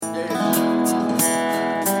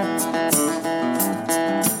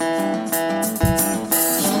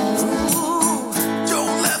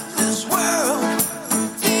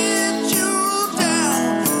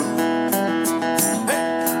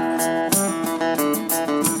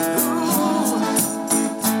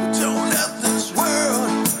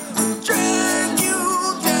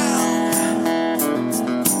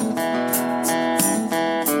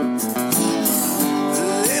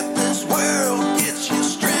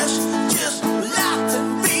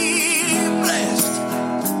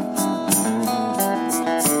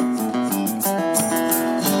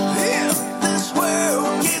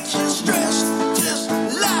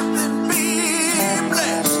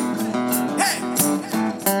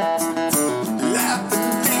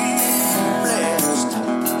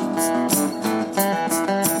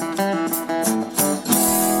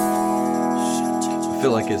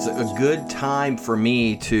a good time for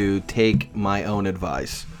me to take my own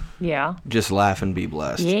advice. Yeah. Just laugh and be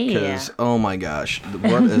blessed. Yeah. Because, oh my gosh,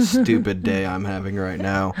 what a stupid day I'm having right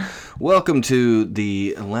now. Welcome to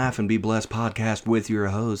the Laugh and Be Blessed podcast with your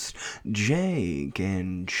hosts, Jake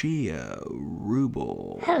and Chia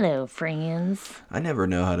Rubel. Hello, friends. I never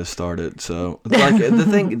know how to start it, so like the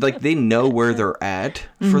thing, like they know where they're at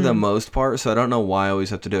for the most part, so I don't know why I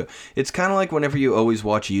always have to do it. It's kind of like whenever you always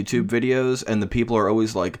watch YouTube videos and the people are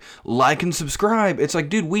always like and subscribe. It's like,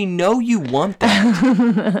 dude, we know you want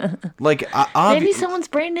that. Like, maybe someone's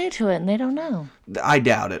brand new to it and they don't know. I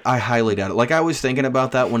doubt it. I highly doubt it. Like, I was thinking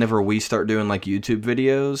about that whenever we start doing like YouTube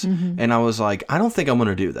videos, and I was like, I don't think I'm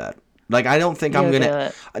gonna do that. Like, I don't think I'm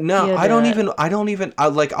gonna. No, I don't even.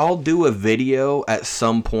 I'll do a video at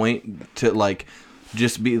some point to like,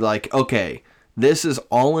 just be like, okay, this is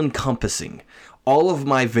all encompassing. All of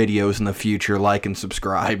my videos in the future, like and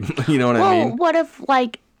subscribe. You know what I mean? Well, what if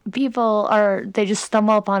like they just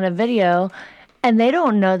stumble upon a video and they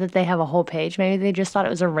don't know that they have a whole page? Maybe they just thought it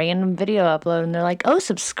was a random video upload and they're like, oh,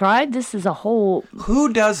 subscribe. This is a whole.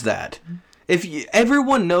 Who does that? If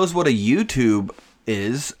everyone knows what a YouTube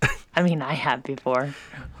is. I mean, I have before.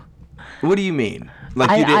 What do you mean?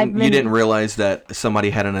 Like you didn't realize that somebody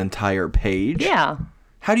had an entire page? Yeah.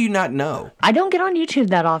 How do you not know? I don't get on YouTube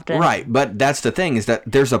that often. Right, but that's the thing, is that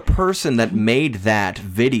there's a person that made that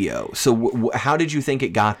video. So how did you think it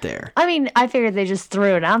got there? I mean, I figured they just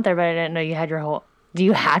threw it out there, but I didn't know you had your whole... Do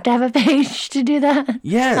you have to have a page to do that?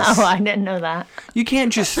 Yes. Oh, I didn't know that. You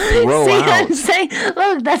can't just throw See out. what I'm saying?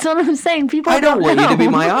 Look, that's what I'm saying. People I don't want know. you to be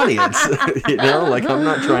my audience. You know, like, I'm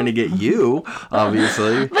not trying to get you,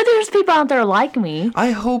 obviously. But there's people out there like me.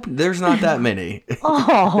 I hope there's not that many.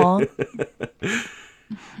 Oh.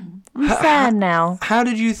 I'm sad now. How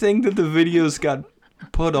did you think that the videos got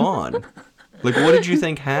put on? Like, what did you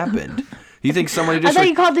think happened? You think somebody just... I thought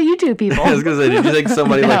you called the YouTube people. I was going to say, did you think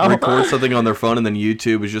somebody No. records something on their phone and then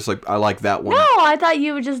YouTube is just like, I like that one? No, I thought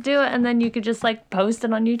you would just do it and then you could just like post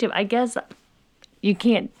it on YouTube. I guess you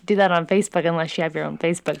can't do that on Facebook unless you have your own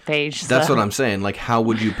Facebook page. That's so. what I'm saying. Like, how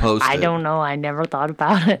would you post it? I don't know. I never thought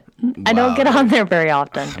about it. I don't get on there very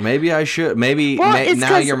often. Maybe I should. Maybe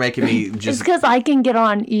now you're making me just... It's because I can get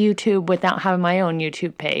on YouTube without having my own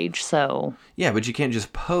YouTube page, so... Yeah, but you can't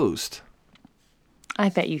just post. I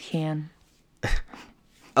bet you can.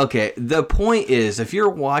 Okay, the point is, if you're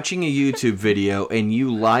watching a YouTube video and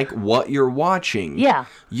you like what you're watching... Yeah.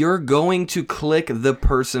 You're going to click the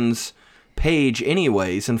person's page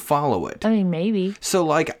anyways and follow it. I mean, maybe. So,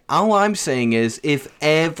 like, all I'm saying is, if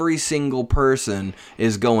every single person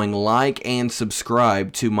is going like and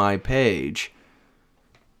subscribe to my page,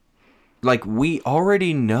 like, we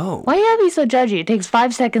already know. Why you gotta be so judgy? It takes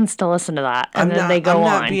 5 seconds to listen to that, and then they go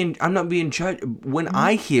on. I'm not being judged. When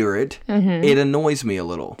I hear it, it annoys me a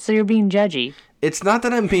little. So you're being judgy. It's not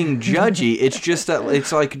that I'm being judgy. It's just that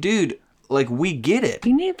it's like, dude, like, we get it.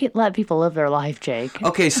 You need to let people live their life, Jake.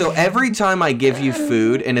 Okay, so every time I give you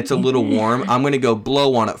food and it's a little warm, I'm going to go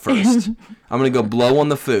blow on it first. I'm going to go blow on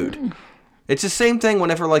the food. It's the same thing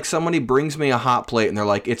whenever, like, somebody brings me a hot plate and they're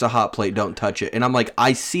like, it's a hot plate, don't touch it. And I'm like,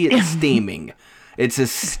 I see it steaming. It's a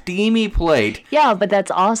steamy plate. Yeah, but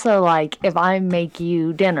that's also like if I make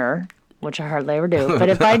you dinner, which I hardly ever do, but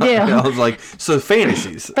if I do. I was like, so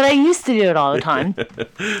fantasies. But I used to do it all the time.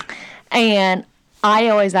 And I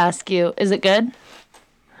always ask you, is it good?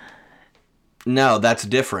 No, that's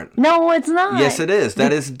different. No, it's not. Yes, it is.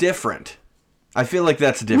 That is different. I feel like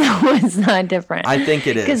that's different. No, it's not different. I think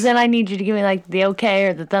it is. Because then I need you to give me like the okay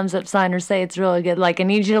or the thumbs up sign or say it's really good. Like I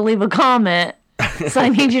need you to leave a comment. So I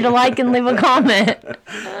need you to like and leave a comment.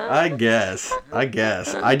 I guess. I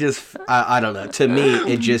don't know. To me,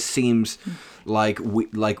 it just seems like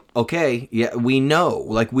okay, yeah, we know.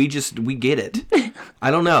 Like we get it.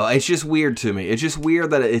 I don't know. It's just weird to me. It's just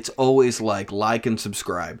weird that it's always like and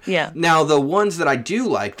subscribe. Yeah. Now, the ones that I do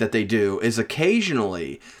like that they do is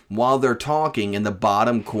occasionally while they're talking in the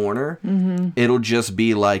bottom corner, it'll just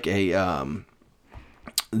be like a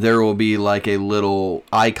there will be like a little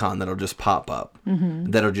icon that'll just pop up.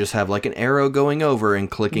 That'll just have like an arrow going over and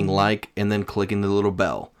clicking like and then clicking the little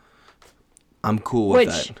bell. I'm cool with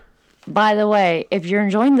that. By the way, if you're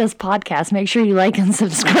enjoying this podcast, make sure you like and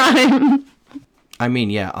subscribe. I mean,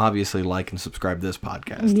 yeah, obviously like and subscribe to this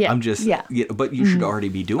podcast. Yeah, I'm just, yeah. But you should already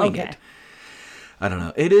be doing it. I don't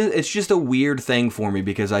know. It's just a weird thing for me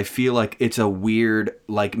because I feel like it's a weird,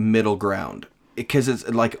 like, middle ground. Because it's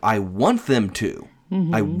like, I want them to.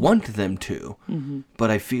 I want them to.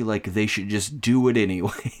 But I feel like they should just do it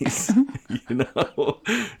anyways. You know?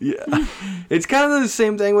 Yeah. It's kind of the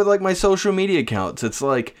same thing with, like, my social media accounts. It's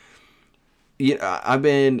like, I've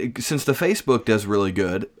been, since the Facebook does really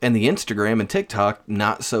good and the Instagram and TikTok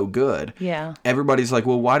not so good. Yeah. Everybody's like,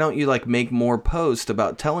 well, why don't you like make more posts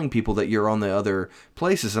about telling people that you're on the other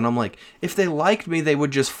places? And I'm like, if they liked me, they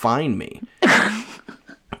would just find me.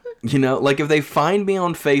 Like if they find me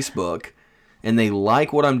on Facebook and they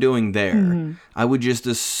like what I'm doing there, I would just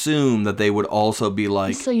assume that they would also be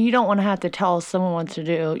like... So you don't want to have to tell someone what to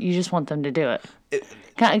do. You just want them to do it.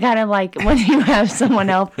 Kind of like when you have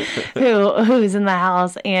someone else who's in the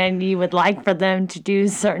house and you would like for them to do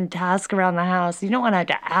certain tasks around the house. You don't want to have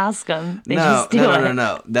to ask them. They just do it.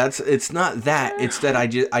 No. It's not that. It's that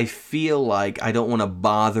I feel like I don't want to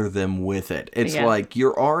bother them with it. It's like,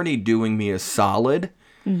 you're already doing me a solid.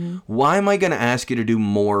 Mm-hmm. Why am I going to ask you to do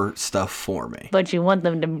more stuff for me? But you want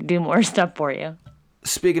them to do more stuff for you.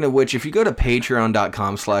 Speaking of which, if you go to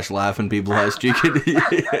patreon.com/laughingpeoplest, you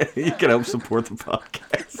can help support the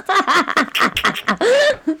podcast.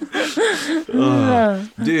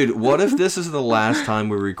 Dude, what if this is the last time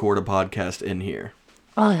we record a podcast in here?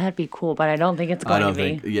 Oh, that'd be cool, but I don't think it's going to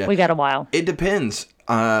be. We got a while. It depends.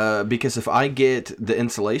 Because if I get the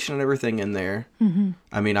insulation and everything in there,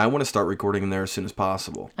 I mean, I want to start recording in there as soon as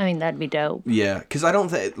possible. I mean, that'd be dope. Yeah, because I don't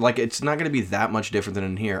think, like, it's not going to be that much different than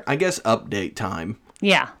in here. I guess update time.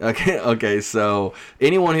 Yeah. Okay, so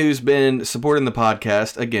anyone who's been supporting the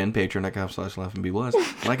podcast, again,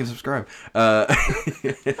 patreon.com/laughingpeoplest, like and subscribe.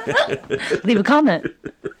 Leave a comment.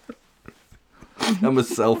 I'm a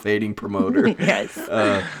self-hating promoter. Yes.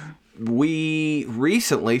 We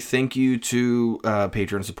recently, thank you to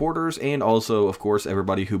Patreon supporters and also, of course,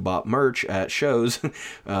 everybody who bought merch at shows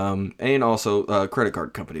and also credit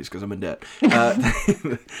card companies because I'm in debt.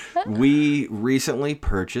 We recently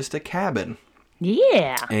purchased a cabin.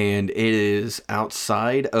 Yeah. And it is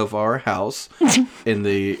outside of our house in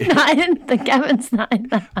the... The cabin's not in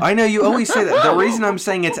the house. I know, you always say that. The reason I'm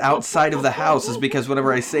saying it's outside of the house is because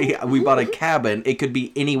whenever I say we bought a cabin, it could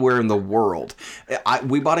be anywhere in the world.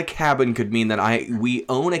 We bought a cabin could mean that we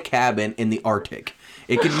own a cabin in the Arctic.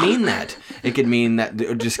 It could mean that. It could mean that...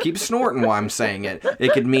 Just keep snorting while I'm saying it.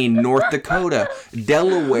 It could mean North Dakota,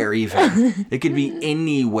 Delaware even. It could be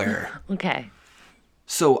anywhere. Okay.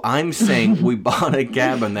 So I'm saying we bought a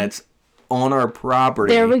cabin that's on our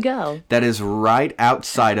property. There we go. That is right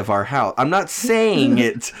outside of our house. I'm not saying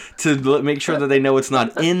it to make sure that they know it's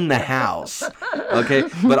not in the house. Okay?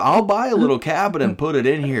 But I'll buy a little cabin and put it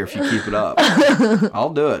in here if you keep it up.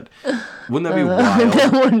 I'll do it. Wouldn't that be wild?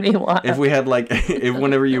 That wouldn't be wild. If we had if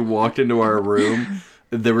whenever you walked into our room,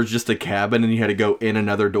 there was just a cabin and you had to go in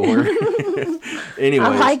another door. Anyways,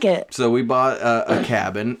 I like it. So we bought a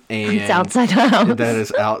cabin, and it's outside the house.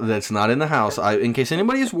 That's not in the house. In case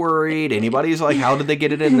anybody's worried, anybody's like, how did they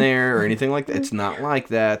get it in there or anything like that? It's not like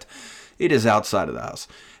that. It is outside of the house,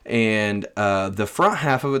 and the front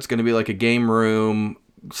half of it's going to be like a game room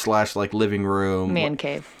 / like living room, man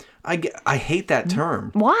cave. I hate that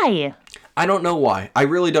term. Why? I don't know why. I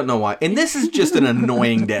really don't know why. And this is just an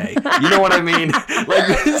annoying day. You know what I mean? Like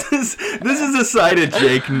this is a side of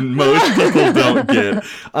Jake most people don't get.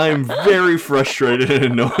 I'm very frustrated and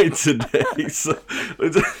annoyed today. So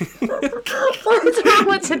what's wrong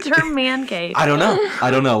with the term man cave? I don't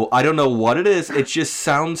know what it is. It just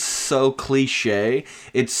sounds so cliche.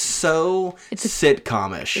 It's so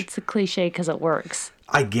sitcom-ish. It's a cliche because it works.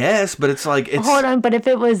 I guess, but it's like it's. Hold on, but if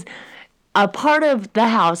it was a part of the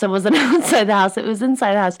house, it wasn't outside the house, it was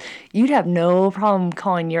inside the house, you'd have no problem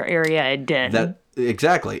calling your area a den.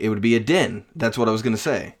 Exactly. It would be a den. That's what I was going to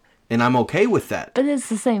say. And I'm okay with that. But it's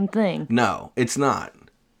the same thing. No, it's not.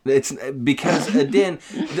 It's because a den.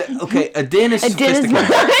 A den is sophisticated.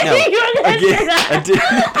 A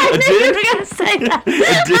den is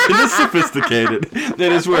sophisticated.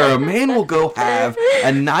 That is where a man will go have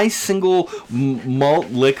a nice single malt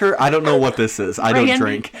liquor. I don't know what this is. I don't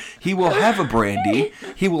drink. He will have a brandy.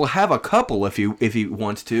 He will have a couple if he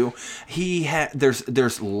wants to.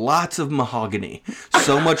 There's lots of mahogany.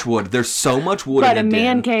 So much wood. There's so much wood. But in a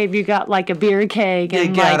man cave, you got like a beer keg. You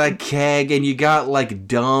got a keg, and you got like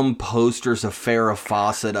dumb posters of Farrah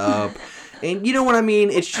Fawcett up, and you know what I mean.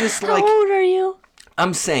 It's just like, how old are you?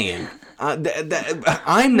 I'm saying,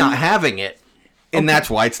 I'm not having it, and that's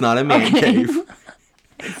why it's not a man cave.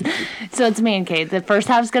 So it's a man cave. The first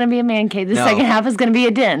half is going to be a man cave. The second half is going to be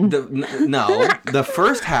a den. The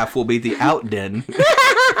first half will be the out den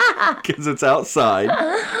because it's outside.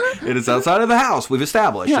 It is outside of the house. We've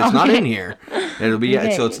established it's not in here. It'll be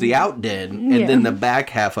so it's the out den, and then the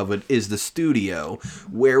back half of it is the studio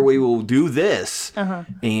where we will do this,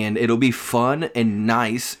 and it'll be fun and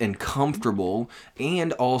nice and comfortable,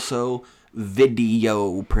 and also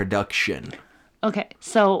video production. Okay,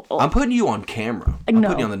 so I'm putting you on camera. I'm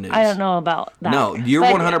putting you on the news. I don't know about that. No, you're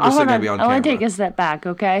 100% going to be on camera. I want to take a step back,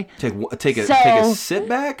 okay? Take a sit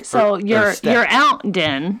back. So you're out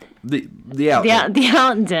den. The out den. The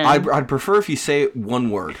out den. I'd prefer if you say one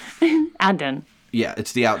word. Out den. Yeah,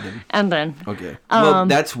 it's the out den. And then. Okay. Well,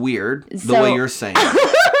 that's weird. The way you're saying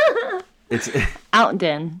it. It's out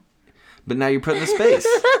den. But now you're putting the space.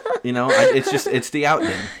 It's the out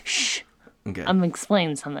den. Shh. Okay. I'm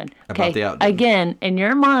explaining something. About the out den. Again, in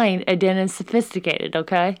your mind, a den is sophisticated,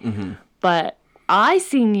 okay? Mm-hmm. But I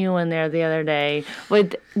seen you in there the other day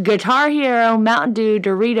with Guitar Hero, Mountain Dew,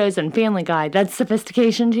 Doritos, and Family Guy. That's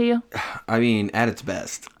sophistication to you? I mean, at its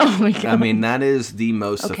best. Oh my God. I mean, that is the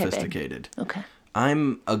most sophisticated. Babe. Okay.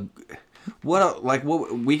 I'm what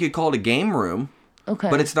we could call it a game room. Okay.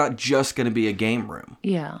 But it's not just going to be a game room.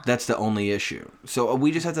 Yeah. That's the only issue. So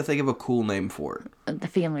we just have to think of a cool name for it. The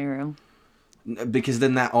family room. Because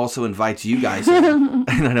then that also invites you guys in.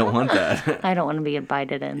 And I don't want that. I don't want to be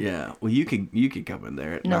invited in. Yeah. Well, you could come in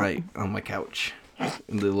there at night on my couch.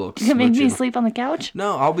 And do a little you make me sleep on the couch?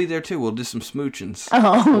 No, I'll be there too. We'll do some smoochings.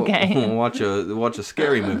 Oh, okay. We'll watch a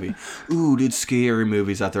scary movie. Ooh, dude, scary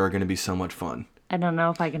movies out there are going to be so much fun. I don't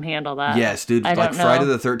know if I can handle that. Yes, dude. Like Friday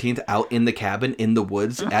the 13th out in the cabin in the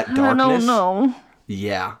woods at darkness. I don't know.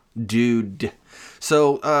 Yeah, dude.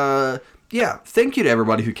 So, yeah, thank you to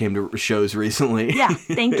everybody who came to shows recently. Yeah,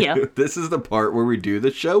 thank you. This is the part where we do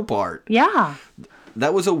the show part. Yeah.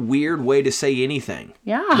 That was a weird way to say anything.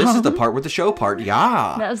 Yeah. This is the part with the show part.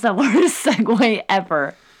 Yeah. That was the worst segue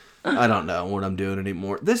ever. I don't know what I'm doing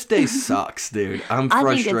anymore. This day sucks, dude. I'm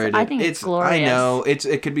frustrated. I think it's glorious. I know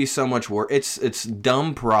it could be so much worse. It's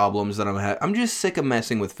dumb problems that I'm having. I'm just sick of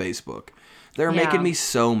messing with Facebook. They're making me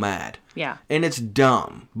so mad. Yeah. And it's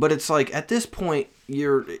dumb, but it's like at this point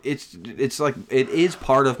it's like it is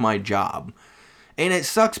part of my job. And it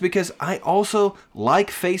sucks because I also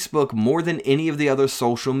like Facebook more than any of the other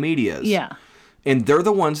social medias. Yeah. And they're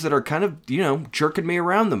the ones that are kind of, jerking me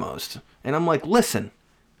around the most. And I'm like, listen,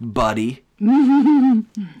 buddy. And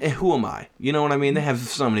who am I? You know what I mean? They have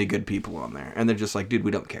so many good people on there. And they're just like, dude,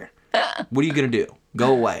 we don't care. What are you going to do?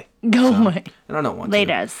 Go away. Go away. And I don't want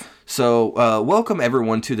to. Us. So welcome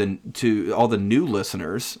everyone to all the new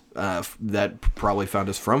listeners that probably found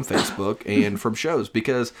us from Facebook and from shows.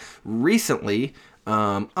 Because recently,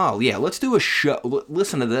 let's do a show.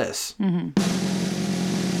 Listen to this. Mm-hmm.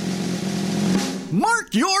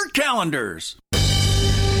 Mark your calendars.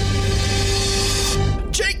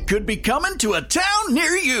 Jake could be coming to a town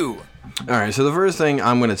near you. All right, so the first thing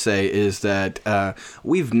I'm going to say is that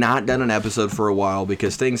we've not done an episode for a while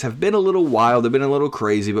because things have been a little wild. They've been a little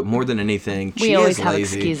crazy, but more than anything, we always have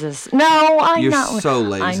excuses. No, I'm not. You're so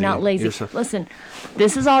lazy. I'm not lazy. Listen,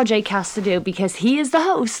 this is all Jake has to do because he is the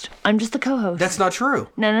host. I'm just the co-host. That's not true.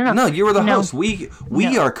 No. No, you were the host. We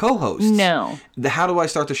are co-hosts. No. How do I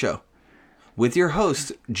start the show? With your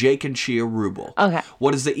host, Jake and Shia Rubel. Okay.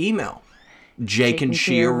 What is the email?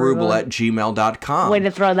 JakeandShiaRubel@gmail.com. Way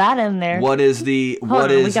to throw that in there. What is the...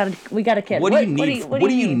 Hold on, we got a kid. What do you need? What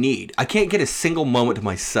do you need? I can't get a single moment to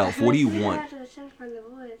myself. What do you want?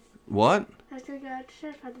 What?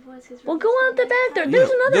 Well, go out the back door.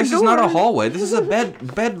 There's another door. This is not a hallway. This is a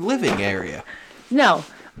bed living area. No.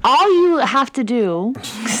 All you have to do...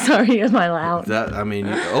 Sorry, am I loud?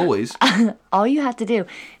 Always. All you have to do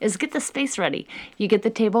is get the space ready. You get the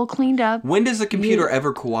table cleaned up. When does the computer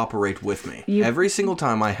ever cooperate with me? Every single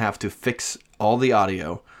time I have to fix all the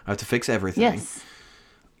audio. I have to fix everything. Yes.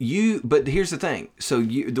 But here's the thing. So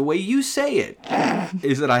the way you say it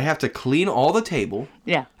is that I have to clean all the table.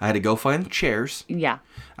 Yeah. I had to go find the chairs. Yeah.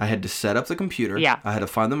 I had to set up the computer. Yeah. I had to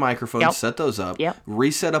find the microphones, set those up. Yep.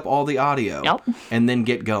 Reset up all the audio. Yep. And then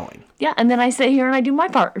get going. Yeah, and then I sit here and I do my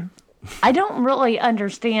part. I don't really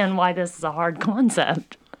understand why this is a hard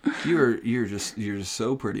concept. You're just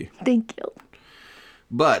so pretty. Thank you.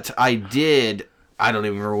 But I don't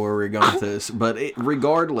even remember where we were going with this, but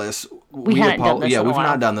regardless, we've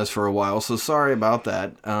not done this for a while, so sorry about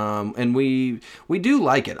that. And we do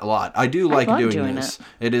like it a lot. I do like doing this.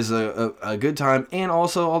 It is a good time, and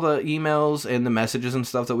also all the emails and the messages and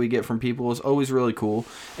stuff that we get from people is always really cool,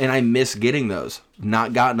 and I miss getting those.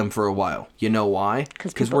 Not gotten them for a while. You know why?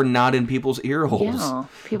 Because we're not in people's ear holes. Yeah,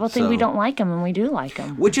 people think we don't like them, and we do like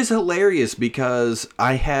them. Which is hilarious because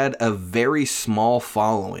I had a very small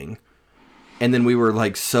following. And then we were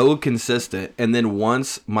like so consistent. And then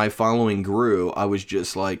once my following grew, I was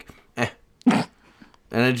just like, eh. And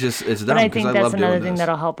it's dumb because I love doing this. But I think that's another thing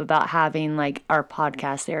that'll help about having like our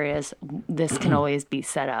podcast areas. This can always be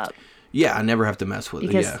set up. Yeah, I never have to mess with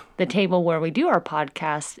because it. Yeah, the table where we do our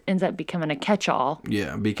podcast ends up becoming a catch-all.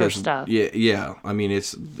 Yeah, because stuff. Yeah. I mean,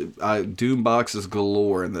 it's Doom boxes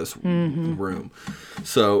galore in this room.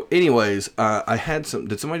 So, anyways, I had some.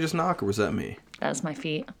 Did somebody just knock, or was that me? That was my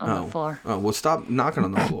feet on the floor. Oh, well, stop knocking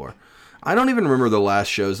on the floor. I don't even remember the last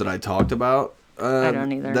shows that I talked about. I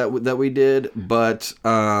don't either. That we did, but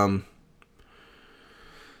all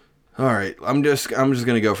right. I'm just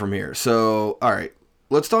gonna go from here. So, all right.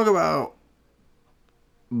 Let's talk about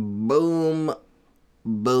Boom.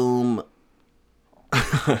 What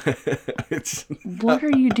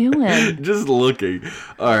are you doing? Just looking.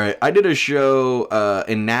 All right. I did a show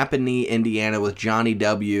in Napanee, Indiana with Johnny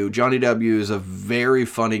W. Johnny W. is a very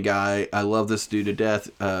funny guy. I love this dude to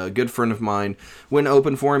death. Good friend of mine. Went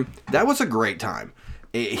open for him. That was a great time.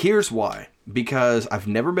 Here's why. Because I've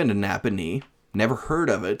never been to Napanee. Never heard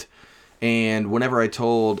of it. And whenever I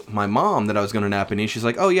told my mom that I was going to Napanee, she's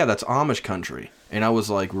like, oh, yeah, that's Amish country. And I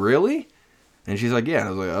was like, really? And she's like, yeah. And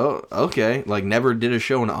I was like, oh, okay. Like, never did a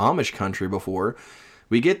show in Amish country before.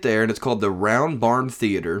 We get there, and it's called the Round Barn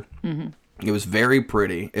Theater. Mm-hmm. It was very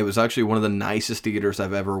pretty. It was actually one of the nicest theaters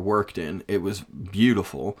I've ever worked in. It was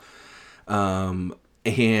beautiful. And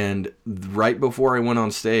right before I went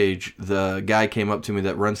on stage, the guy came up to me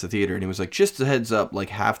that runs the theater, and he was like, just a heads up, like,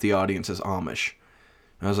 half the audience is Amish.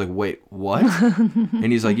 And I was like, wait, what?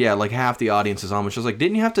 And he's like, yeah, like half the audience is Amish. I was like,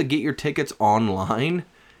 didn't you have to get your tickets online?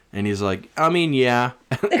 And he's like, I mean, yeah.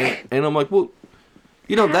 And I'm like, well,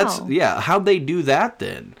 you know, how'd they do that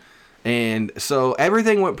then? And so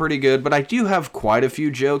everything went pretty good, but I do have quite a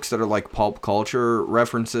few jokes that are like pulp culture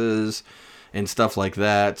references and stuff like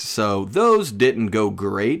that. So those didn't go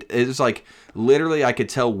great. It's like, literally, I could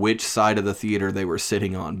tell which side of the theater they were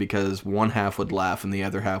sitting on because one half would laugh and the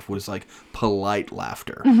other half was like polite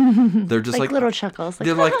laughter. They're just like little chuckles.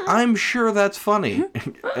 They're like, I'm sure that's funny.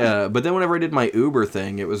 But then whenever I did my Uber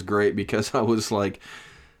thing, it was great because I was like,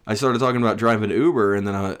 I started talking about driving Uber, and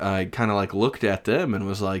then I kind of like looked at them and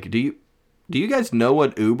was like, do you guys know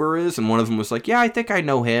what Uber is? And one of them was like, yeah, I think I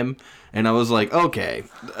know him. And I was like, okay,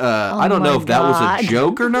 I don't know if that was a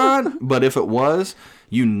joke or not, but if it was,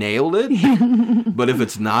 you nailed it. But if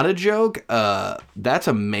it's not a joke, that's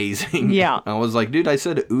amazing. Yeah. I was like, dude, I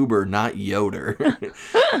said Uber, not Yoder.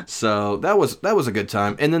 So that was a good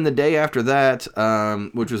time. And then the day after that,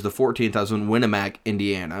 which was the 14th, I was in Winamac,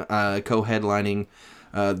 Indiana, co-headlining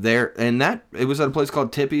there. And it was at a place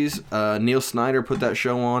called Tippy's. Neil Snyder put that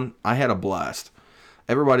show on. I had a blast.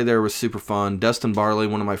 Everybody there was super fun. Dustin Barley,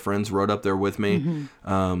 one of my friends, rode up there with me.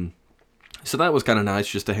 Mm-hmm. So that was kind of nice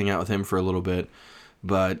just to hang out with him for a little bit.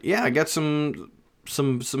 But yeah, I got some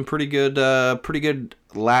pretty good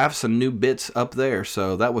laughs and new bits up there.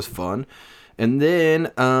 So that was fun. And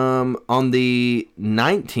then on the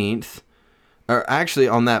 19th, or actually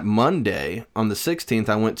on that Monday, on the 16th,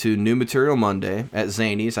 I went to New Material Monday at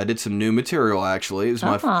Zany's. I did some new material, actually. It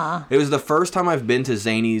was the first time I've been to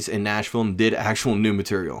Zany's in Nashville and did actual new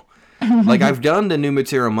material. Like, I've done the New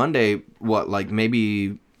Material Monday, like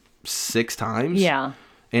maybe 6 times? Yeah.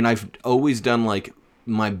 And I've always done, like,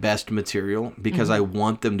 my best material because I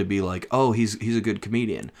want them to be like, oh, he's a good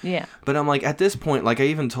comedian. Yeah. But I'm like, at this point, like, I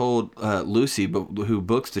even told Lucy, who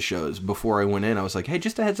books the shows, before I went in, I was like, hey,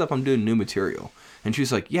 just a heads up, I'm doing new material. And she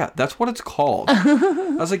was like, yeah, that's what it's called.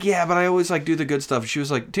 I was like, yeah, but I always like do the good stuff. She was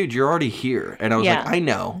like, dude, you're already here. And I was like, I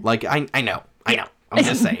know. Like, I know. I'm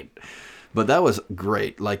just saying. But that was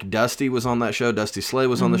great. Like, Dusty was on that show. Dusty Slay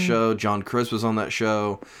was on the show. John Chris was on that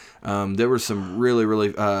show. There were some really,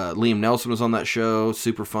 really... Liam Nelson was on that show.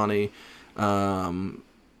 Super funny.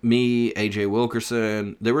 Me, AJ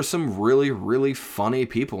Wilkerson. There were some really, really funny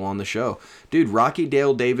people on the show. Dude, Rocky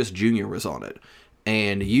Dale Davis Jr. was on it.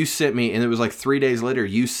 And you sent me... And it was like 3 days later,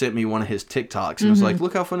 you sent me one of his TikToks. And it was like,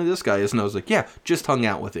 look how funny this guy is. And I was like, yeah, just hung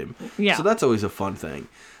out with him. Yeah. So that's always a fun thing.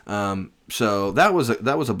 So that was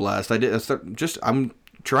a blast. I'm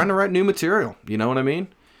trying to write new material. You know what I mean?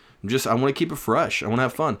 I want to keep it fresh. I want to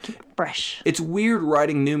have fun. Fresh. It's weird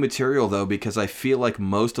writing new material though, because I feel like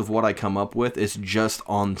most of what I come up with is just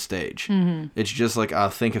on stage. Mm-hmm. It's just like, I'll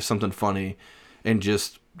think of something funny and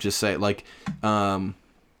just say it. Like,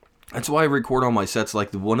 that's why I record all my sets.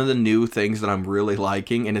 Like, one of the new things that I'm really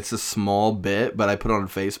liking, and it's a small bit, but I put on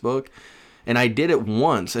Facebook. And I did it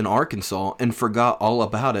once in Arkansas and forgot all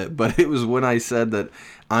about it. But it was when I said that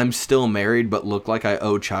I'm still married but look like I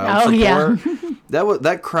owe child support. Yeah.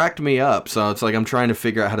 That cracked me up. So it's like I'm trying to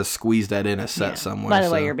figure out how to squeeze that in a set somewhere. By the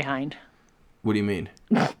way, you're behind. What do you mean?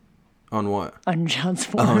 On what? On child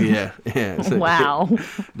support. Oh, yeah. Wow.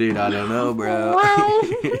 Dude, I don't know, bro. Well,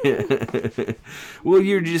 Well,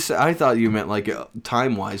 I thought you meant like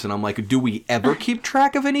time-wise, and I'm like, do we ever keep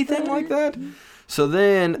track of anything like that? So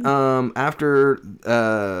then, after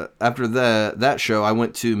that show, I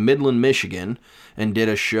went to Midland, Michigan, and did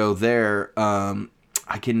a show there.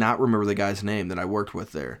 I cannot remember the guy's name that I worked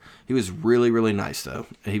with there. He was really, really nice, though.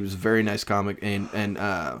 He was a very nice comic and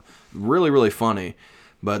really, really funny.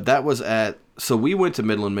 But that was so we went to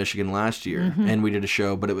Midland, Michigan last year, and we did a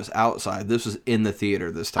show, but it was outside. This was in the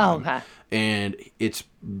theater this time. Oh, okay. And it's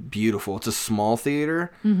beautiful. It's a small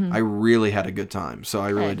theater. I really had a good time, so I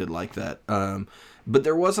really did like that. But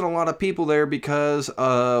there wasn't a lot of people there because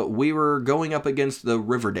we were going up against the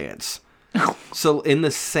Riverdance. So in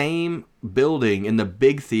the same building, in the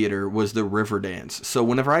big theater, was the Riverdance. So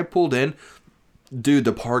whenever I pulled in, dude,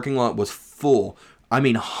 the parking lot was full. I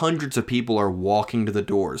mean, hundreds of people are walking to the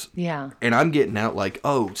doors. Yeah. And I'm getting out like,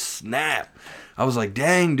 oh, snap. I was like,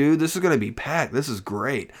 dang, dude, this is going to be packed. This is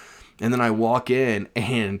great. And then I walk in,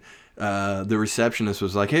 and the receptionist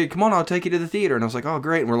was like, hey, come on, I'll take you to the theater. And I was like, oh,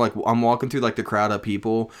 great. And I'm walking through like the crowd of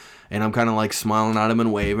people, and I'm kind of like smiling at them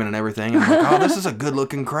and waving and everything. And I'm like, oh, this is a good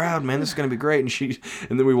looking crowd, man. This is going to be great.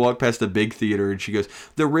 And then we walk past the big theater, and she goes,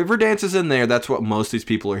 the Riverdance is in there. That's what most of these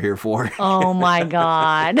people are here for. Oh my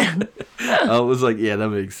God. I was like, yeah, that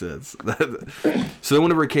makes sense. So then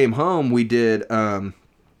whenever we came home, we did the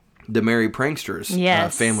Merry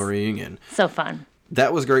Pranksters family reunion. So fun.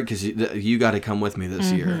 That was great because you got to come with me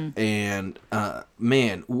this year. And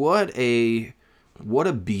man, what a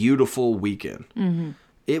beautiful weekend.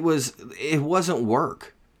 It wasn't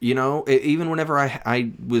work. You know, even whenever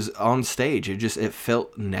I was on stage, it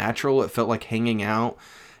felt natural. It felt like hanging out.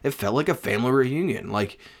 It felt like a family reunion.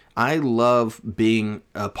 Like, I love being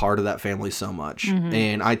a part of that family so much.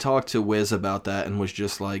 And I talked to Wiz about that and was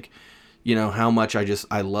just like, you know, how much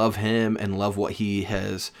I love him and love what he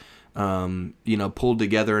has, you know, pulled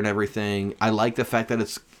together and everything. I like the fact that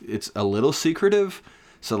it's a little secretive.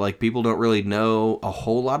 So, like, people don't really know a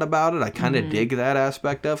whole lot about it. I kind of dig that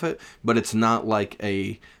aspect of it, but it's not like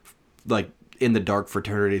a, like, in the dark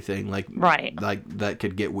fraternity thing, like, right. Like, that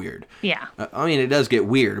could get weird. Yeah. I mean, it does get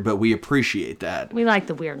weird, but we appreciate that. We like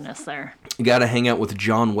the weirdness there. You got to hang out with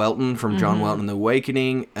John Welton from John Welton and the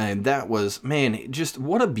Awakening, and that was, man, just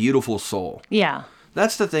what a beautiful soul. Yeah.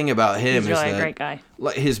 That's the thing about him. He's really a great guy.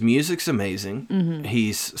 Like, his music's amazing.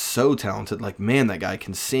 He's so talented. Like, man, that guy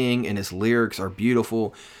can sing, and his lyrics are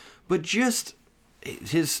beautiful. But his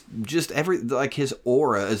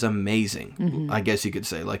aura is amazing. I guess you could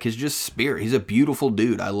say, like, his just spirit. He's a beautiful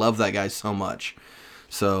dude. I love that guy so much.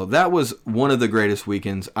 So that was one of the greatest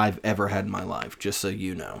weekends I've ever had in my life. Just so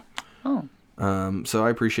you know. Oh. So I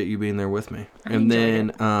appreciate you being there with me. And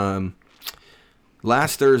then.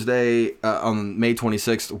 Last Thursday, on May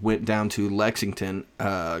 26th, went down to Lexington,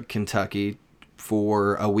 Kentucky,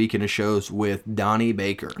 for a weekend of shows with Donnie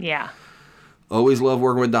Baker. Yeah. Always love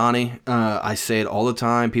working with Donnie. I say it all the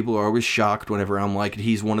time. People are always shocked whenever I'm like,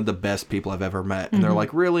 he's one of the best people I've ever met. And they're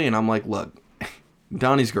like, really? And I'm like, look,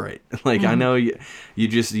 Donnie's great. Like, I know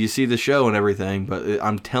you see the show and everything, but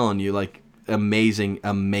I'm telling you, like, amazing,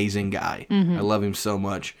 amazing guy. I love him so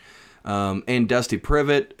much. And Dusty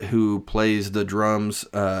Privet, who plays the drums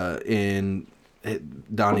in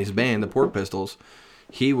Donnie's band, the Pork Pistols,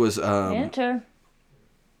 he was... Enter.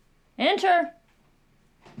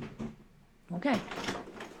 Okay.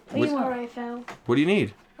 Sorry, I fell. What do you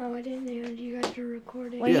need? Oh, I didn't know you guys were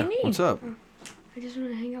recording. What do you need? What's up? I just want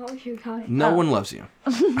to hang out with you guys. No one loves you.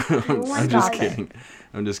 I'm just kidding.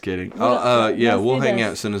 I'm just kidding. We'll hang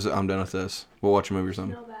out as soon as I'm done with this. We'll watch a movie or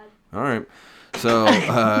something. Not bad. All right. So,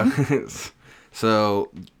 so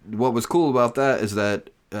what was cool about that is that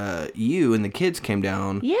you and the kids came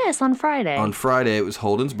down. Yes, on Friday. On Friday, it was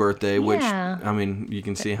Holden's birthday, which, I mean, you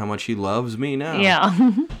can see how much he loves me now.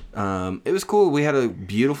 Yeah. It was cool. We had a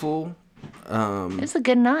beautiful... it was a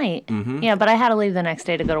good night. Yeah, but I had to leave the next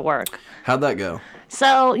day to go to work. How'd that go?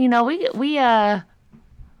 So, you know, we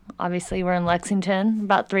obviously we're in Lexington,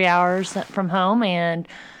 about 3 hours from home, and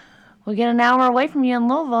we get an hour away from you in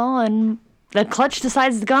Louisville, and the clutch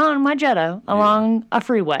decides to go on my Jetta along a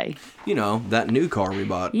freeway. You know, that new car we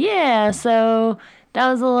bought. Yeah, so that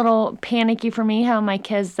was a little panicky for me, how my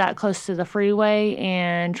kid's that close to the freeway,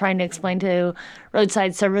 and trying to explain to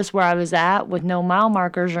roadside service where I was at with no mile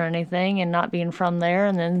markers or anything and not being from there.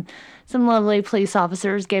 And then some lovely police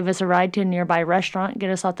officers gave us a ride to a nearby restaurant, get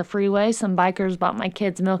us off the freeway. Some bikers bought my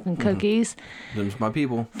kids milk and cookies. Them's my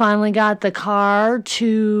people. Finally got the car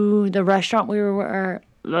to the restaurant we were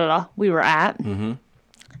at.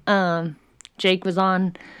 Jake was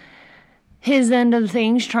on his end of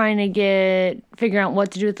things trying to figure out what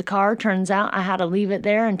to do with the car. Turns out I had to leave it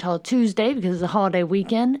there until Tuesday because it's a holiday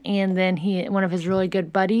weekend. And then one of his really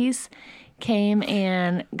good buddies came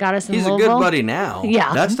and got us in Louisville. He's a good buddy now.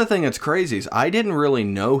 Yeah. That's the thing that's crazy is I didn't really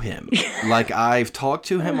know him. Like, I've talked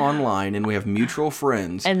to him online, and we have mutual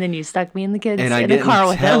friends. And then you stuck me and the kids and in the car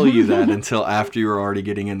with him. And I didn't tell you that until after you were already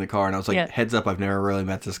getting in the car. And I was like, Yeah. heads up, I've never really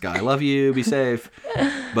met this guy. Love you. Be safe.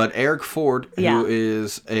 But Eric Ford, who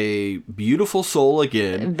is a beautiful soul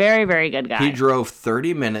again. Very, very good guy. He drove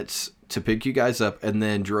 30 minutes to pick you guys up and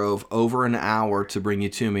then drove over an hour to bring you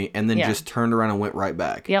to me and then just turned around and went right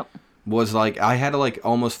back. Yep. Was like, I had to like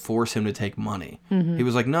almost force him to take money. Mm-hmm. He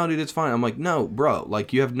was like, no, dude, it's fine. I'm like, no, bro,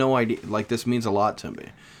 like, you have no idea. Like, this means a lot to me.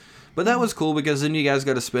 But that was cool because then you guys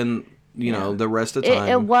got to spend, you know, the rest of the time.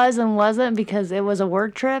 It was and wasn't because it was a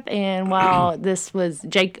work trip. And while this was,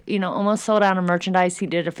 Jake, almost sold out of merchandise. He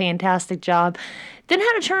did a fantastic job. Then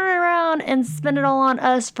had to turn it around and spend it all on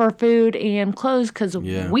us for food and clothes because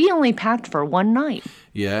we only packed for one night.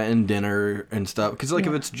 Yeah, and dinner and stuff. Because, like,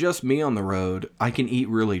 if it's just me on the road, I can eat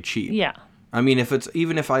really cheap. Yeah. I mean,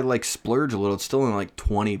 even if I, like, splurge a little, it's still only, like,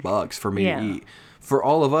 $20 for me to eat. For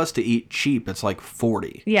all of us to eat cheap, it's, like,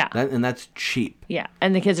 $40. Yeah. And that's cheap. Yeah,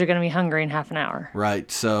 and the kids are going to be hungry in half an hour. Right,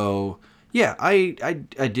 so... Yeah, I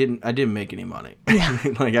didn't make any money. Yeah.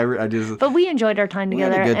 I just. But we enjoyed our time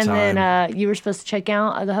together. We had a good time. Then you were supposed to check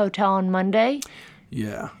out the hotel on Monday.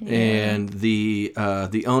 Yeah. And the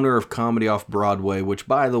owner of Comedy Off Broadway, which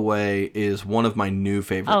by the way is one of my new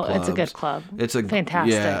favorite clubs. Oh, it's a good club. It's a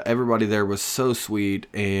fantastic. Yeah, everybody there was so sweet,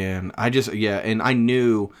 and and I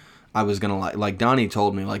knew I was gonna like Donnie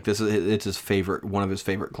told me like it's his favorite, one of his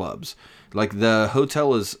favorite clubs. Like, the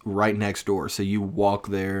hotel is right next door, so you walk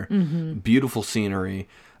there. Mm-hmm. Beautiful scenery.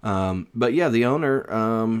 But yeah, the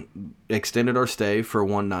owner extended our stay for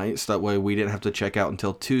one night, so that way we didn't have to check out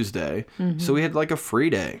until Tuesday. Mm-hmm. So we had like a free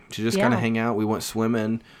day to just kind of hang out. We went swimming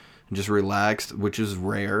and just relaxed, which is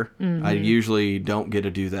rare. Mm-hmm. I usually don't get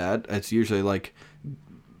to do that. It's usually like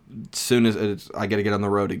soon as I got to get on the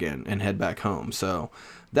road again and head back home. So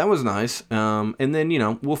that was nice. And then,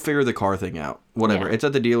 we'll figure the car thing out. Whatever. Yeah. It's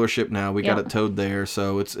at the dealership now. We got it towed there,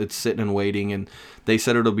 so it's sitting and waiting. And they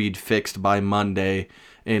said it'll be fixed by Monday.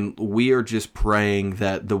 And we are just praying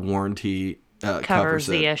that the warranty covers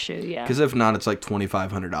the issue, yeah. Because if not, it's like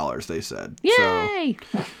 $2,500, they said. Yay!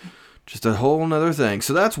 So, just a whole nother thing.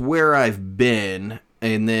 So that's where I've been.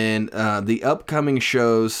 And then the upcoming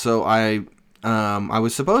shows. So I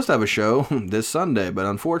was supposed to have a show this Sunday, but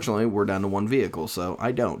unfortunately, we're down to one vehicle, so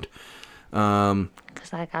I don't.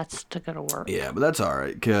 Because I got to go to work. Yeah, but that's all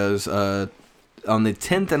right, because on the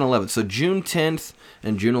 10th and 11th, so June 10th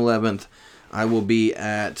and June 11th, I will be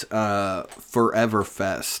at Forever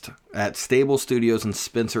Fest at Stable Studios in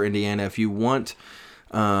Spencer, Indiana. If you want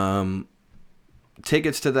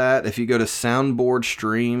tickets to that, if you go to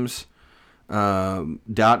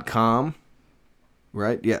soundboardstreams.com,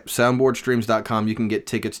 right? Yeah, soundboardstreams.com, you can get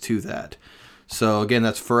tickets to that. So again,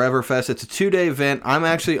 that's Forever Fest. It's a 2-day event. I'm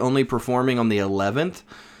actually only performing on the 11th,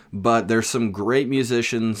 but there's some great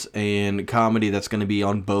musicians and comedy that's going to be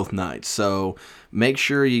on both nights. So make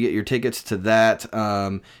sure you get your tickets to that.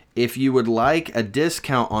 If you would like a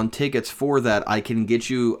discount on tickets for that, I can get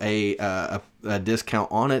you a discount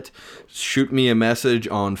on it. Shoot me a message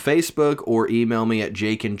on Facebook or email me at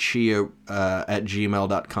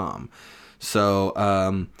jakeandchia@gmail.com. So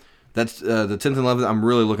that's the 10th and 11th. I'm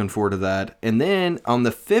really looking forward to that. And then on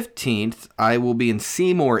the 15th, I will be in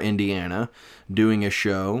Seymour, Indiana, doing a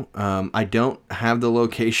show. I don't have the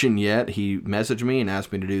location yet. He messaged me and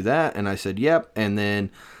asked me to do that, and I said yep. And then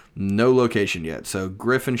no location yet. So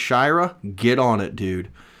Griffin Shira, get on it, dude.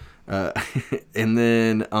 And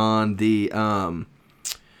then on the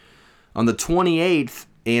 28th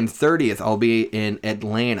and 30th, I'll be in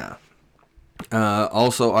Atlanta.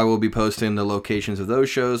 Also, I will be posting the locations of those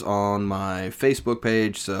shows on my Facebook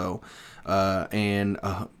page, so and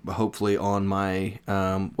hopefully on my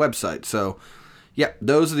website. So, yeah,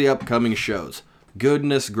 those are the upcoming shows.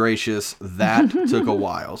 Goodness gracious, that took a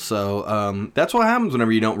while. So that's what happens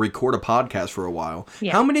whenever you don't record a podcast for a while.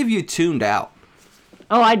 Yeah. How many of you tuned out?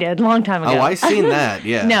 Oh, I did, long time ago. Oh, I seen that,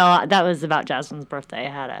 yeah. No, that was about Jasmine's birthday. I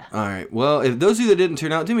had a... All right, well, if those of you that didn't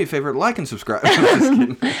tune out, do me a favor, like and subscribe. Just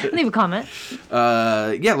kidding. Leave a comment.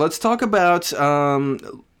 Yeah, let's talk about...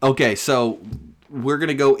 okay, so we're going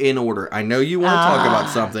to go in order. I know you want to talk about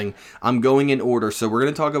something. I'm going in order, so we're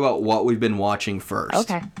going to talk about what we've been watching first.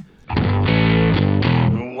 Okay.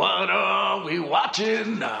 What are we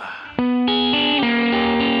watching?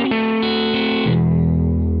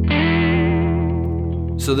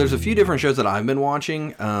 So there's a few different shows that I've been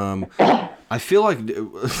watching. I feel like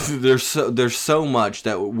there's so much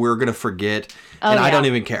that we're gonna forget, and I don't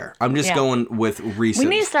even care. I'm just going with recent.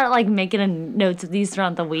 We need to start like making notes of these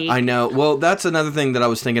throughout the week. I know. Well, that's another thing that I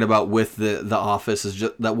was thinking about with the Office is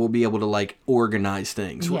just that we'll be able to like organize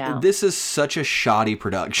things. Yeah. This is such a shoddy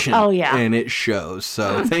production. Oh yeah, and it shows.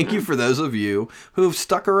 So thank you for those of you who've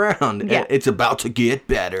stuck around. Yeah. It's about to get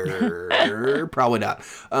better. Probably not.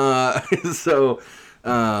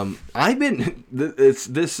 I've been.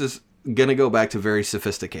 This is gonna go back to very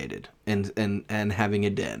sophisticated and having a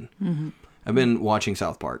den. Mm-hmm. I've been watching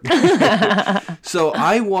South Park. So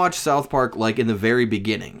I watched South Park like in the very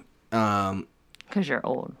beginning. Because you're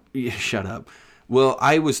old. Yeah, shut up. Well,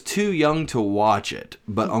 I was too young to watch it,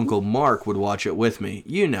 but Uncle Mark would watch it with me.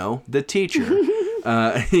 You know, the teacher.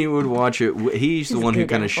 He would watch it. He's the one who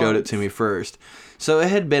kind of showed it to me first. So it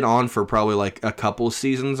had been on for probably like a couple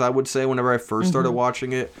seasons, I would say, whenever I first started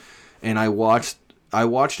watching it. And I watched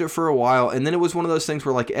it for a while, and then it was one of those things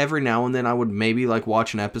where like every now and then I would maybe like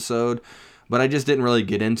watch an episode, but I just didn't really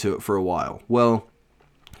get into it for a while. Well,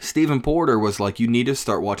 Stephen Porter was like, you need to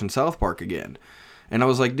start watching South Park again. And I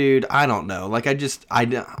was like, dude, I don't know. Like,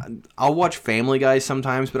 I'll watch Family Guy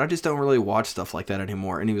sometimes, but I just don't really watch stuff like that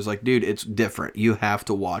anymore. And he was like, dude, it's different. You have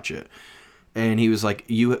to watch it. And he was like,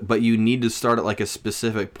 but you need to start at like a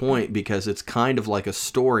specific point because it's kind of like a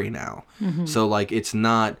story now. Mm-hmm. So like, it's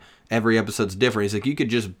not every episode's different. He's like, you could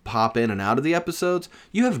just pop in and out of the episodes.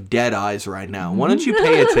 You have dead eyes right now. Why don't you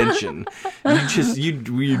pay attention?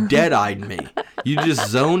 You dead-eyed me. You just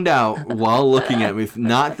zoned out while looking at me,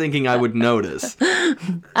 not thinking I would notice.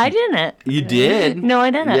 I didn't. You did? No, I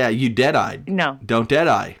didn't. Yeah, you dead-eyed. No. Don't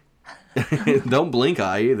dead-eye. Don't blink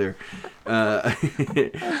eye either.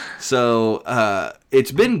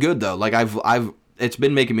 It's been good though. Like it's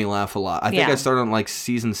been making me laugh a lot. I think I started on like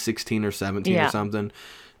season 16 or 17 or something.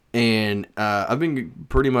 And I've been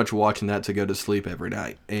pretty much watching that to go to sleep every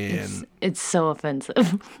night. And it's so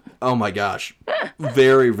offensive. Oh my gosh.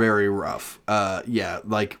 Very, very rough.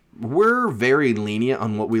 Like we're very lenient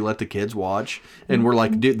on what we let the kids watch. And we're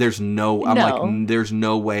like, dude, there's no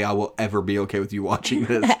way I will ever be okay with you watching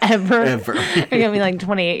this. Ever. You're going to be like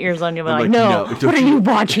 28 years on, you'll be like, no, what are you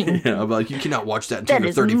watching? Yeah, I'm like, you cannot watch that until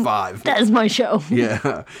you're 35. That is my show.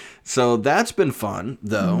 Yeah. So that's been fun,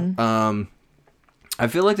 though. Mm-hmm. I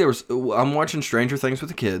feel like I'm watching Stranger Things with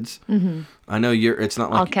the kids. Mm-hmm. I know it's not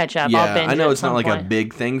like... I'll catch up. Yeah, I'll binge I know at it's not like a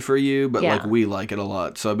big thing for you, but like we like it a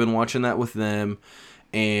lot. So I've been watching that with them.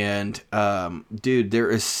 And, dude, there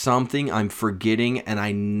is something I'm forgetting, and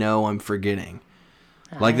I know I'm forgetting.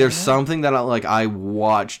 Like, there's something that I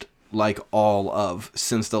watched, like, all of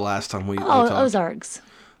since the last time we talked. Ozarks.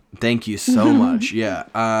 Thank you so much. Yeah.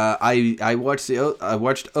 I watched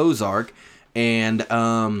Ozark,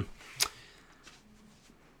 and,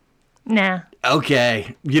 Nah.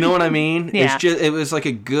 Okay. You know what I mean? Yeah. It was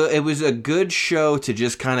a good show to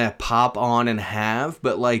just kind of pop on and have,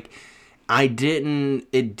 but like it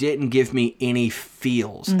didn't give me any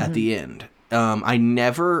feels at the end. I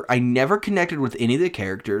never connected with any of the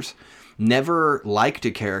characters, never liked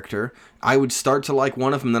a character. I would start to like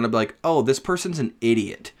one of them, then I'd be like, oh, this person's an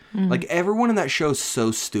idiot. Mm-hmm. Like, everyone in that show is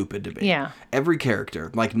so stupid to me. Yeah. Every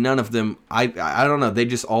character. Like, none of them... I don't know. They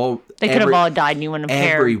just all... They could have all died and you wouldn't have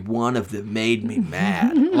cared. Every one of them made me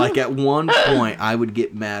mad. Like, at one point, I would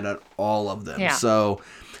get mad at all of them. Yeah. So,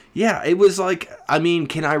 yeah, it was like... I mean,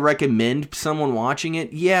 can I recommend someone watching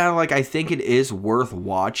it? Yeah, like, I think it is worth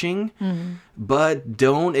watching. Mm-hmm. But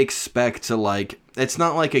don't expect to, like... It's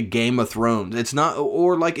not like a Game of Thrones. It's not,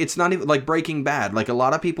 or like, it's not even like Breaking Bad. Like, a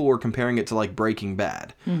lot of people were comparing it to like Breaking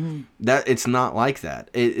Bad. Mm-hmm. That it's not like that.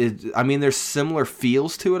 I mean, there's similar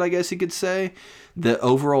feels to it, I guess you could say. The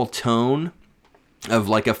overall tone of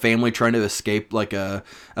like a family trying to escape like a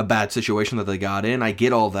bad situation that they got in. I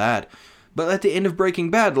get all that. But at the end of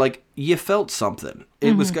Breaking Bad, like, you felt something.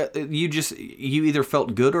 It was, you either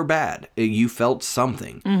felt good or bad. You felt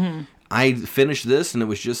something. Mm-hmm. I finished this and it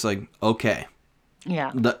was just like, okay.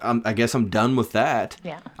 Yeah. I guess I'm done with that.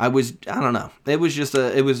 Yeah. I don't know. It was just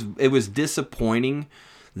it was disappointing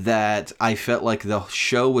that I felt like the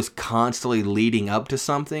show was constantly leading up to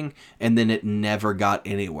something and then it never got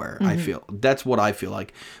anywhere. Mm-hmm. That's what I feel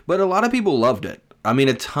like. But a lot of people loved it. I mean,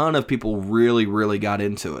 a ton of people really, really got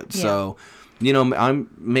into it. Yeah. So, you know,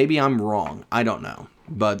 I'm wrong. I don't know.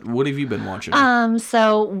 But what have you been watching?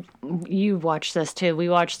 So you watched this too. We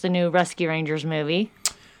watched the new Rescue Rangers movie.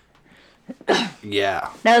 Yeah.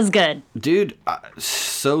 That was good. Dude,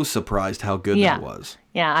 so surprised how good that was.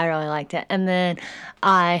 Yeah, I really liked it. And then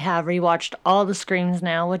I have rewatched all the Screams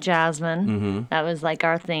now with Jasmine. Mm-hmm. That was like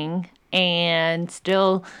our thing. And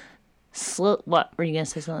still What were you gonna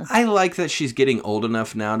say? Something? I like that she's getting old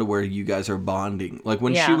enough now to where you guys are bonding. Like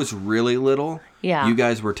when she was really little, you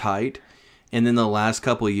guys were tight, and then the last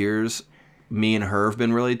couple of years, me and her have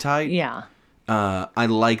been really tight. Yeah. I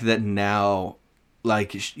like that now.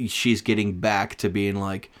 Like she's getting back to being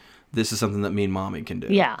like, this is something that me and mommy can do.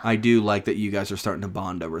 Yeah. I do like that you guys are starting to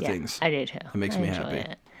bond over things. I do too. It makes me happy.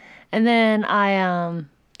 It. And then I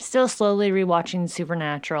still slowly rewatching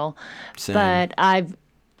Supernatural, but I've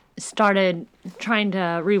started trying to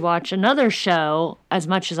rewatch another show as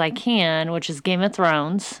much as I can, which is Game of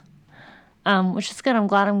Thrones. Which is good. I'm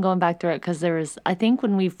glad I'm going back through it because I think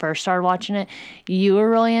when we first started watching it, you were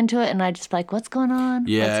really into it, and I just like, what's going on?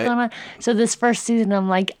 Yeah. What's going on? So this first season, I'm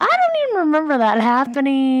like, I don't even remember that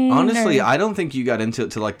happening. Honestly, I don't think you got into it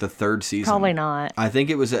till like the third season. Probably not. I think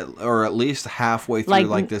it was at least halfway through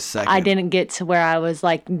like this second. I didn't get to where I was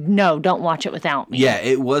like, no, don't watch it without me. Yeah,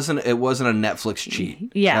 it wasn't a Netflix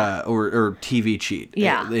cheat. Yeah. Or TV cheat.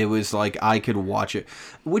 Yeah. It was like I could watch it,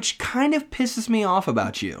 which kind of pisses me off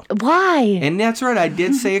about you. Why? And that's right, I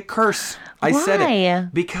did say a curse. I said Why?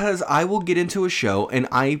 it because I will get into a show and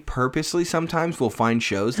I purposely sometimes will find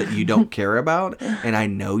shows that you don't care about and I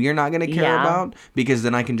know you're not going to care about because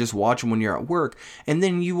then I can just watch them when you're at work and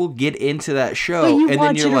then you will get into that show. But you and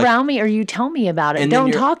watch then it around me or you tell me about it.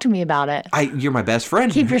 Don't talk to me about it. You're my best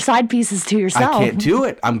friend. Keep your side pieces to yourself. I can't do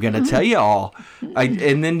it. I'm going to tell you all.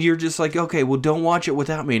 And then you're just like, okay, well, don't watch it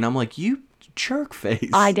without me. And I'm like, you jerk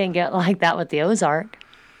face. I didn't get like that with the Ozark.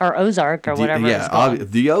 Or Ozark, or whatever it's called.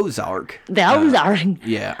 The Ozark. The Ozark.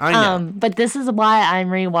 Yeah, I know. But this is why I'm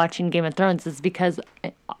rewatching Game of Thrones. It's because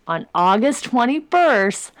on August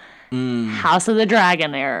 21st, House of the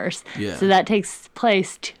Dragon airs. Yeah. So that takes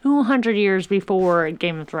place 200 years before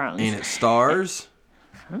Game of Thrones. And it stars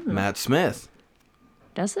Matt Smith.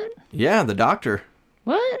 Does it? Yeah, the Doctor.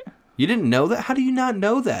 What? You didn't know that? How do you not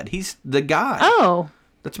know that? He's the guy. Oh.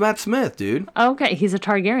 That's Matt Smith, dude. Okay, he's a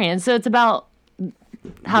Targaryen. So it's about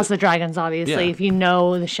House of Dragons, obviously. Yeah. If you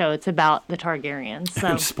know the show, it's about the Targaryens.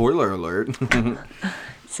 So spoiler alert.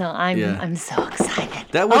 So I'm so excited.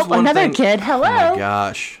 That was one another thing. kid. Hello. Oh my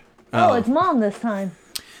gosh. Oh, it's mom this time.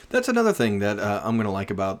 That's another thing that I'm gonna like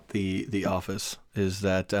about the Office is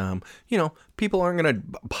that people aren't gonna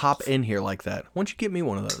pop in here like that. Why don't you get me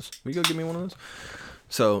one of those? Will you go get me one of those?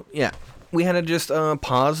 So yeah, we had to just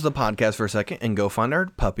pause the podcast for a second and go find our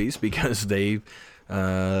puppies because they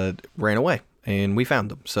ran away. And we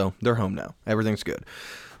found them, so they're home now. Everything's good.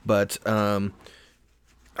 But I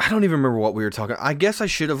don't even remember what we were talking. I guess I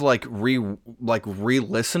should have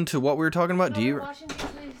re-listened to what we were talking about. Do you? I've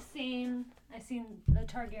seen the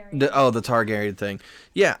Targaryen. The Targaryen thing.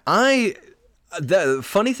 Yeah, the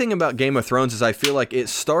funny thing about Game of Thrones is I feel like it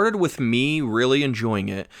started with me really enjoying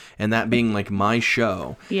it and that being like my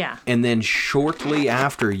show. Yeah. And then shortly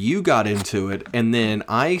after you got into it, and then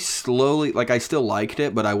I slowly I still liked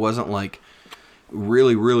it, but I wasn't like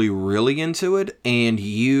really, really, really into it, and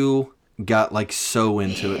you got like so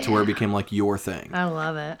into it to where it became like your thing. I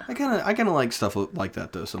love it. I kind of like stuff like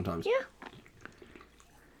that though sometimes. Yeah.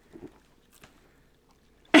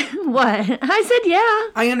 What? I said yeah.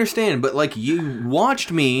 I understand, but like you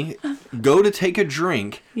watched me go to take a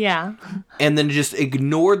drink. Yeah. And then just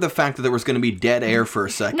ignored the fact that there was going to be dead air for a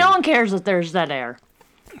second. No one cares if there's dead air.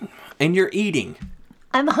 And you're eating.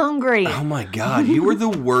 I'm hungry. Oh my God, you were the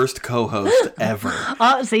worst co-host ever.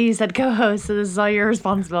 Oh, so you said co-host, so this is all your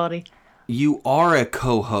responsibility. You are a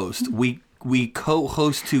co-host. We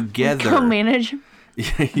co-host together. Co-manage.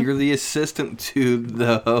 You're the assistant to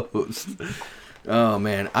the host. Oh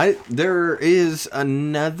man, there is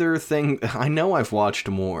another thing. I know I've watched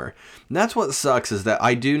more. And that's what sucks is that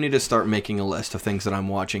I do need to start making a list of things that I'm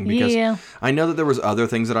watching because I know that there was other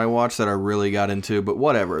things that I watched that I really got into, but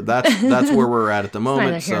whatever. That's where we're at the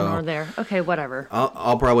moment. Neither here nor there. Okay, whatever.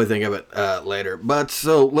 I'll probably think of it later. But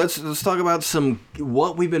so let's talk about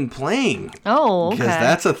what we've been playing. Oh, okay. Because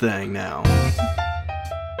that's a thing now.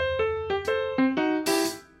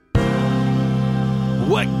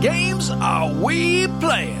 What games are we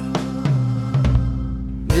playing?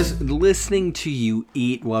 Just listening to you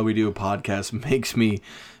eat while we do a podcast makes me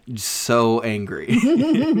so angry.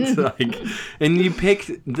 It's like, and you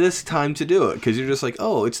picked this time to do it because you're just like,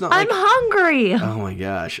 oh, it's not. I'm hungry. Oh my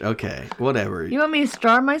gosh. Okay, whatever. You want me to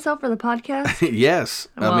starve myself for the podcast? Yes.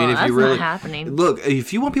 Well, I mean, if that's you really not happening. Look,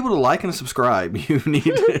 if you want people to like and subscribe, you need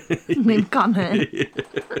to leave a comment.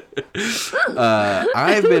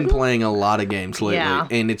 I've been playing a lot of games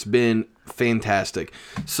lately, and it's been fantastic.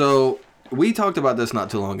 So we talked about this not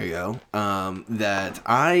too long ago. That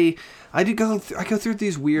I go through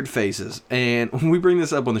these weird phases, and we bring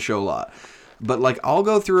this up on the show a lot. But like I'll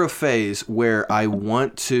go through a phase where I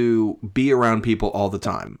want to be around people all the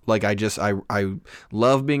time. Like I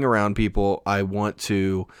love being around people. I want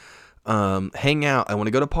to hang out. I want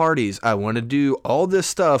to go to parties. I want to do all this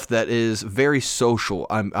stuff that is very social.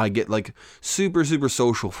 I get like super, super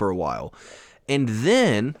social for a while. And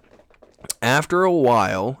then after a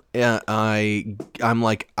while, I'm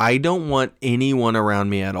like, I don't want anyone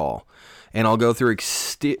around me at all. And I'll go through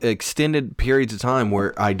extended periods of time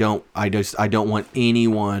where I don't want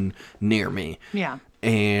anyone near me. Yeah.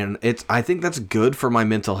 And I think that's good for my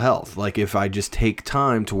mental health. Like if I just take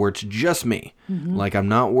time to where it's just me, like I'm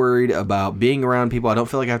not worried about being around people. I don't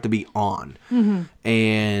feel like I have to be on.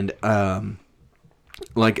 And,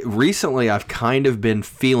 like recently I've kind of been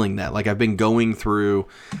feeling that. Like I've been going through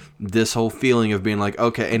this whole feeling of being like,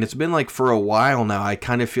 okay, and it's been like for a while now, I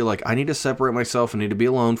kind of feel like I need to separate myself. I need to be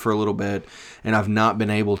alone for a little bit. And I've not been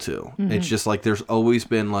able to. It's just like there's always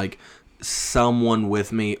been like someone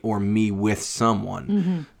with me or me with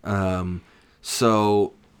someone.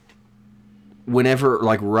 So whenever,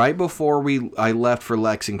 like right before I left for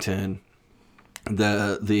Lexington,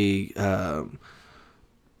 the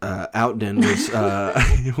Outden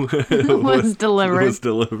was delivered. Was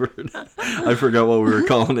delivered. I forgot what we were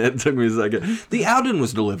calling it. It took me a second. The Outden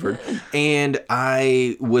was delivered, and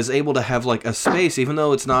I was able to have like a space, even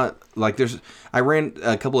though it's not like I ran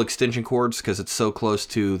a couple extension cords because it's so close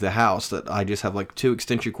to the house that I just have like 2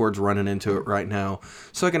 extension cords running into it right now,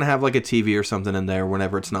 so I can have like a TV or something in there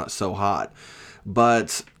whenever it's not so hot.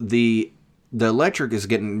 But the electric is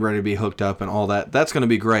getting ready to be hooked up and all that. That's going to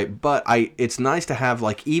be great. But it's nice to have,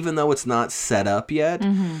 like, even though it's not set up yet,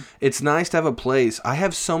 it's nice to have a place. I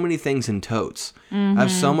have so many things in totes. I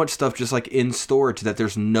have so much stuff just, like, in storage that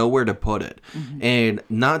there's nowhere to put it. And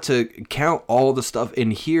not to count all the stuff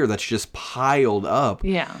in here that's just piled up.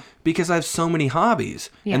 Yeah. Because I have so many hobbies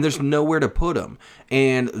and there's nowhere to put them.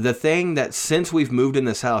 And the thing that, since we've moved in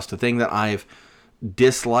this house, the thing that I've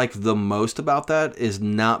disliked the most about that is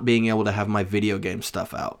not being able to have my video game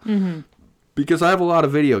stuff out. Because I have a lot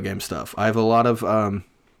of video game stuff. I have a lot of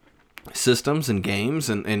systems and games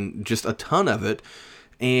and just a ton of it.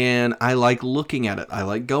 And I like looking at it. I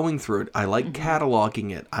like going through it. I like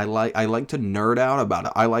cataloging it. I like to nerd out about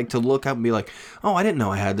it. I like to look up and be like, oh, I didn't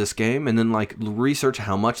know I had this game. And then like research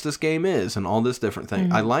how much this game is and all this different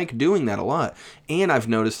thing. I like doing that a lot. And I've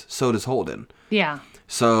noticed so does Holden. Yeah.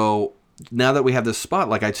 So now that we have this spot,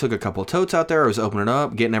 like I took a couple of totes out there, I was opening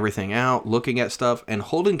up, getting everything out, looking at stuff, and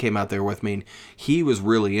Holden came out there with me, and he was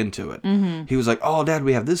really into it. He was like, oh, Dad,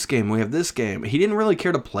 we have this game, we have this game. He didn't really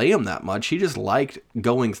care to play them that much. He just liked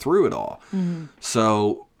going through it all.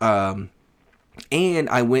 So, and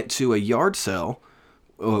I went to a yard sale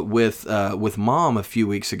with Mom a few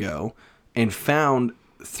weeks ago and found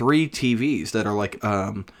 3 TVs that are like,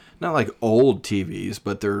 not like old TVs,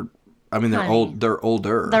 but they're old. They're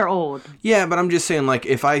older. They're old. Yeah, but I'm just saying, like,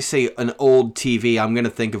 if I say an old TV, I'm going to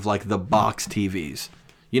think of, like, the box TVs.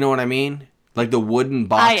 You know what I mean? Like the wooden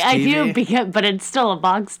box TV. I do, but it's still a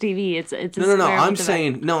box TV. It's a No, I'm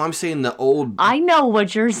saying the old. I know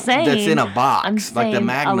what you're saying. That's in a box. I'm like the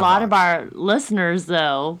Magna a lot box. of our listeners,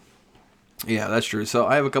 though. Yeah, that's true. So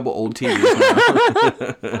I have a couple old TVs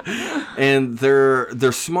now. And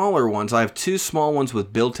they're smaller ones. I have 2 small ones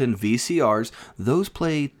with built-in VCRs. Those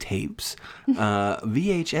play tapes.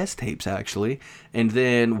 VHS tapes, actually. And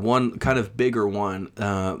then one kind of bigger one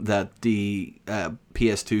that the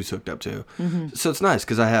PS2's hooked up to. So it's nice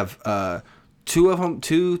because I have 2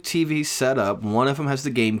 TVs set up. One of them has the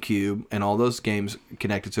GameCube and all those games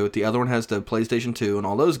connected to it. The other one has the PlayStation 2 and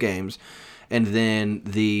all those games. And then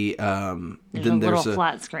there's a little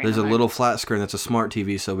flat screen. There's a little flat screen that's a smart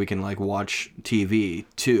TV, so we can like watch TV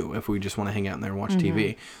too if we just want to hang out in there and watch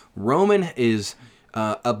TV. Roman is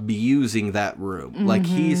abusing that room. Like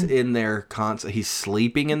he's in there constantly. He's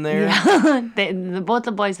sleeping in there. Yeah. Both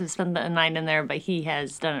the boys have spent the night in there, but he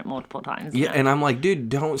has done it multiple times. Yeah, and I'm like, dude,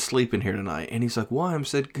 don't sleep in here tonight. And he's like, why? I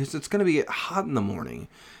said, because it's gonna be hot in the morning.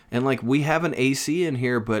 And, like, we have an AC in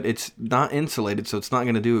here, but it's not insulated, so it's not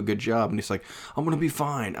going to do a good job. And he's like, I'm going to be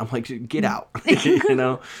fine. I'm like, get out, you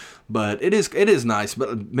know? But it is nice.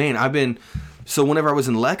 But, man, so whenever I was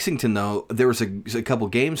in Lexington, though, there was a couple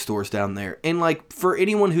game stores down there. And, like, for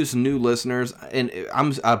anyone who's new listeners, and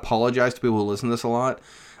I apologize to people who listen to this a lot,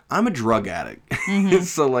 I'm a drug addict.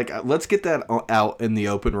 So, like, let's get that out in the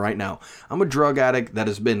open right now. I'm a drug addict that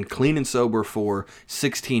has been clean and sober for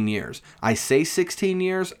 16 years. I say 16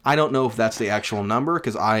 years. I don't know if that's the actual number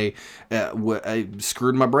because I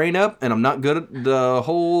screwed my brain up and I'm not good at the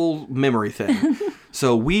whole memory thing.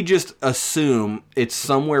 So we just assume it's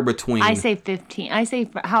somewhere between... I say 15. I say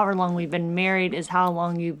however long we've been married is how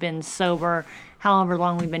long you've been sober. However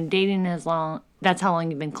long we've been dating that's how long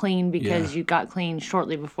you've been clean because you got clean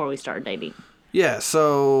shortly before we started dating. Yeah,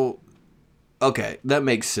 so... Okay, that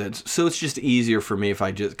makes sense. So it's just easier for me if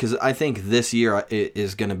I just... Because I think this year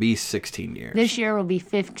is going to be 16 years. This year will be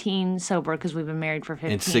 15 sober because we've been married for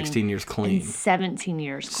 15. And 16 years clean. And 17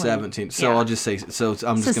 years clean. 17. So I'll just say... So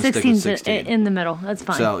I'm just going to stick with 16. In the middle. That's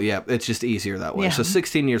fine. So, yeah, it's just easier that way. Yeah. So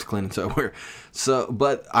 16 years clean and sober. So,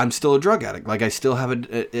 but I'm still a drug addict. Like, I still have an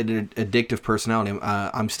addictive personality.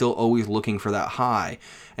 I'm still always looking for that high.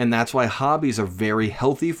 And that's why hobbies are very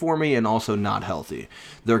healthy for me and also not healthy.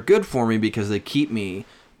 They're good for me because they keep me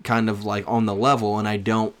kind of like on the level and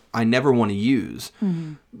I never want to use.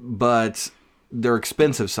 But they're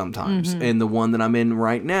expensive sometimes. And the one that I'm in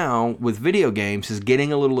right now with video games is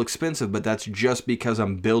getting a little expensive, but that's just because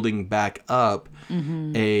I'm building back up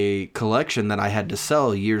a collection that I had to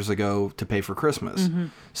sell years ago to pay for Christmas.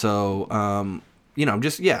 So, you know,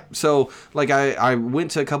 just, yeah. So, like, I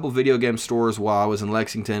went to a couple video game stores while I was in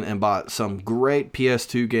Lexington and bought some great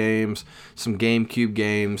PS2 games, some GameCube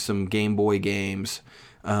games, some Game Boy games.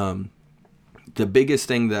 The biggest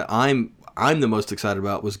thing that I'm the most excited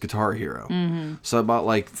about was Guitar Hero. So I bought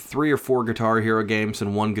like 3 or 4 Guitar Hero games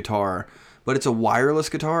and 1 guitar. But it's a wireless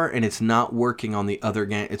guitar, and it's not working on the other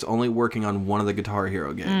game. It's only working on one of the Guitar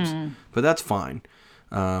Hero games. But that's fine.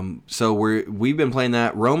 So we've been playing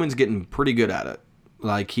that. Roman's getting pretty good at it.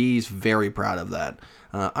 Like, he's very proud of that.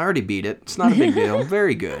 I already beat it. It's not a big deal. I'm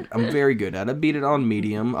very good. I'm very good at it. Beat it on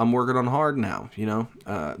medium. I'm working on hard now, you know.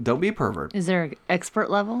 Don't be a pervert. Is there an expert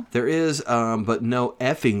level? There is, but no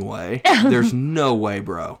effing way. There's no way,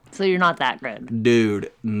 bro. So you're not that good?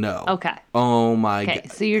 Dude, no. Okay. Oh, my God. Okay,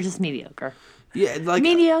 so you're just mediocre. Yeah, like...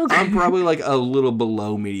 Mediocre. I'm probably, like, a little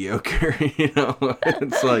below mediocre, you know.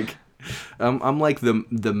 It's like... I'm like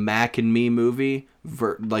the Mac and Me movie,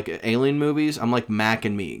 like Alien movies. I'm like Mac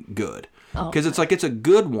and Me good. Because it's like, it's a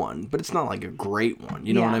good one, but it's not like a great one.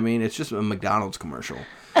 You know what I mean? It's just a McDonald's commercial.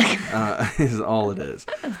 Is all it is.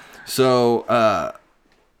 So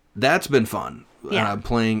that's been fun.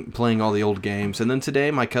 Playing all the old games. And then today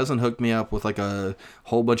my cousin hooked me up with like a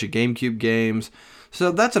whole bunch of GameCube games.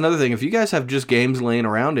 So that's another thing. If you guys have just games laying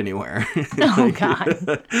around anywhere,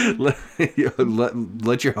 God, let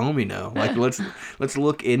your homie know. Like, let's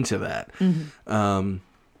look into that.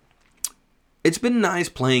 It's been nice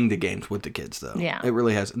playing the games with the kids, though. Yeah, it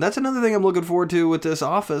really has. That's another thing I'm looking forward to with this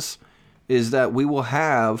office, is that we will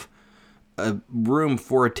have a room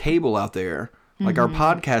for a table out there. Like, our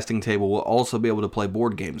podcasting table will also be able to play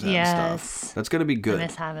board games and stuff. That's going to be good. I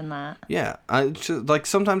miss having that. Yeah. Like,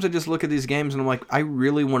 sometimes I just look at these games and I'm like, I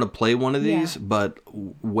really want to play one of these, but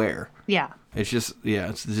where? Yeah. It's just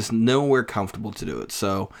nowhere comfortable to do it.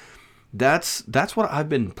 So that's what I've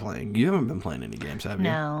been playing. You haven't been playing any games, have you?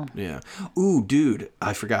 No. Yeah. Ooh, dude,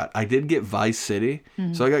 I forgot. I did get Vice City.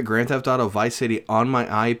 So I got Grand Theft Auto Vice City on my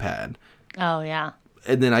iPad. Oh, yeah.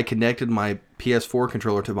 And then I connected my PS4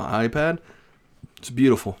 controller to my iPad. It's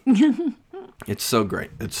beautiful. It's so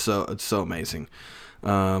great. It's so amazing.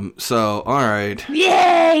 So all right.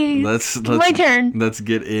 Yay! Let's my turn. Let's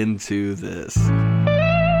get into this.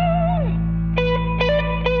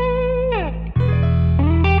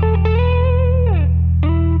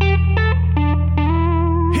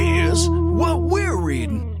 Here's what we're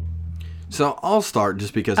reading. So I'll start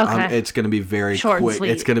just because it's going to be very short quick. And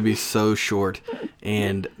sweet. It's going to be so short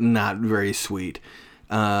and not very sweet.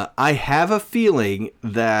 I have a feeling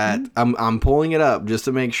that I'm pulling it up just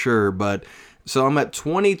to make sure, but so I'm at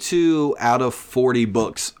 22 out of 40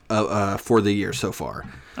 books for the year so far.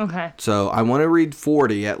 Okay. So I want to read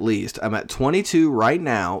 40 at least. I'm at 22 right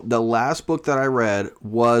now. The last book that I read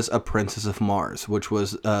was A Princess of Mars, which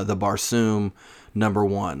was the Barsoom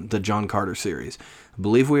 #1, the John Carter series. I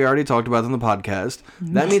believe we already talked about it on the podcast.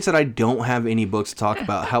 That means that I don't have any books to talk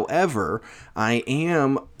about. However, I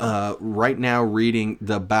am right now reading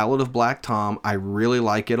The Ballad of Black Tom. I really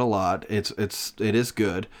like it a lot. It is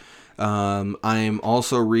good. I'm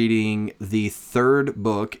also reading the 3rd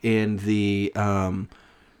book in the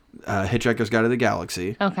Hitchhiker's Guide to the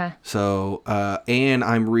Galaxy. Okay. So, and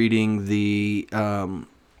I'm reading the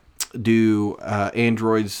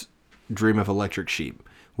Android's Dream of Electric Sheep,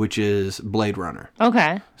 which is Blade Runner.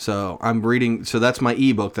 Okay. So I'm reading. So that's my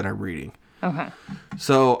ebook that I'm reading. Okay.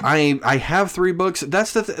 So I have 3 books.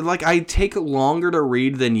 That's like I take longer to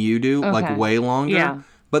read than you do, like way longer. Yeah.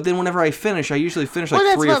 But then whenever I finish, I usually finish like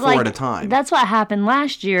 3 or 4 at a time. That's what happened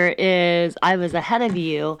last year is I was ahead of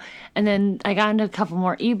you, and then I got into a couple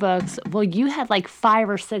more ebooks. Well, you had like 5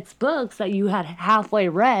 or 6 books that you had halfway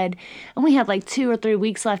read, and we had like 2 or 3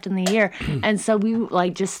 weeks left in the year. And so we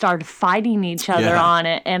like just started fighting each other on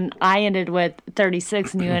it, and I ended with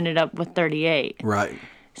 36 and you ended up with 38. Right.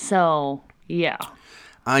 So, yeah.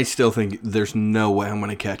 I still think there's no way I'm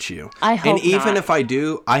going to catch you. I hope And even not. if I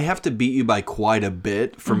do, I have to beat you by quite a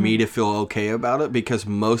bit for me to feel okay about it, because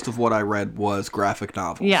most of what I read was graphic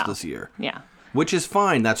novels this year. Yeah. Which is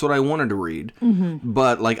fine. That's what I wanted to read.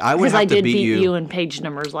 But like I would have to beat you. you in page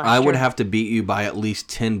numbers last year. I would have to beat you by at least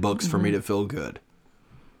 10 books for me to feel good.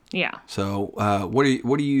 Yeah. So, what are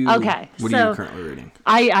you currently reading?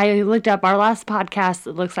 I looked up our last podcast.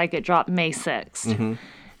 It looks like it dropped May 6th.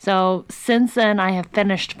 So since then, I have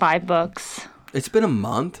finished 5 books. It's been a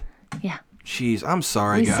month? Yeah. Jeez, I'm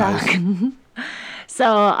sorry, We guys. suck.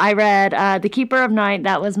 So I read The Keeper of Night.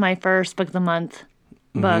 That was my first book of the month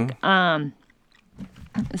book.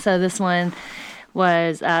 So this one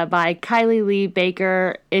was by Kylie Lee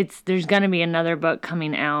Baker. There's going to be another book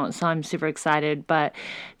coming out, so I'm super excited. But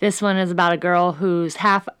this one is about a girl who's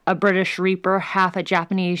half a British Reaper, half a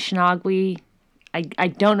Japanese Shinigami. I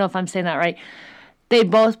don't know if I'm saying that right. They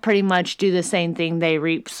both pretty much do the same thing. They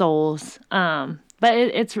reap souls. But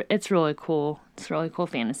it's really cool. It's a really cool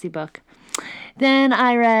fantasy book. Then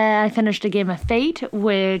I finished A Game of Fate,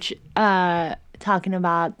 which talking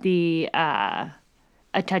about the A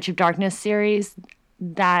Touch of Darkness series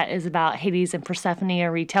that is about Hades and Persephone, a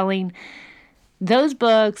retelling. Those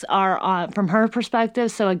books are from her perspective.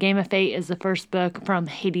 So A Game of Fate is the first book from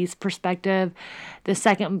Hades' perspective. The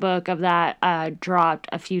second book of that dropped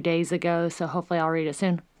a few days ago, so hopefully I'll read it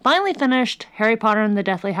soon. Finally finished Harry Potter and the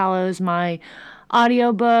Deathly Hallows, my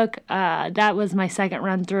audiobook. That was my second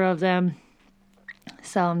run through of them.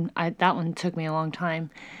 So that one took me a long time.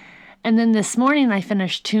 And then this morning I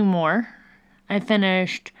finished 2 more. I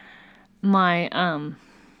finished my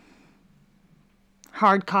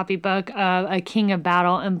hard copy book of A King of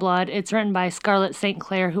Battle and Blood. It's written by Scarlett St.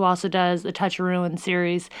 Clair, who also does the Touch of Ruin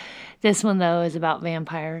series. This one, though, is about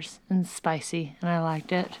vampires and spicy, and I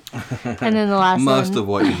liked it. And then the last one... Most of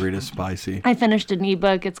what you read is spicy. I finished an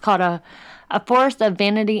ebook. It's called A Forest of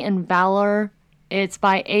Vanity and Valor. It's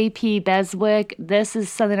by A.P. Beswick. This is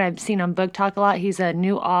something I've seen on Book Talk a lot. He's a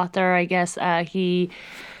new author, I guess. He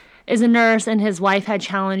is a nurse, and his wife had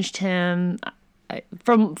challenged him...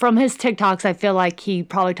 From his TikToks, I feel like he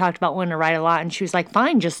probably talked about wanting to write a lot, and she was like,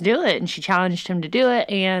 fine, just do it. And she challenged him to do it,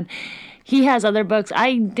 and he has other books.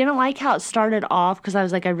 I didn't like how it started off because I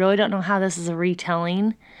was like, I really don't know how this is a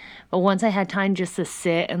retelling. But once I had time just to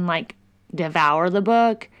sit and, like, devour the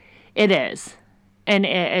book, it is. And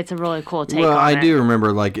it's a really cool take on it. Well, I do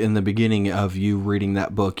remember, like, in the beginning of you reading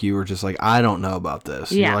that book, you were just like, I don't know about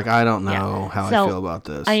this. Yeah. You're like, I don't know how I feel about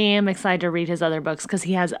this. I am excited to read his other books because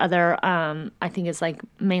he has other, I think it's, like,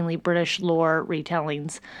 mainly British lore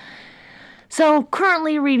retellings. So,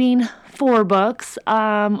 currently reading 4 books.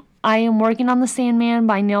 I am working on The Sandman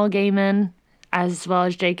by Neil Gaiman, as well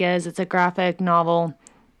as Jake is. It's a graphic novel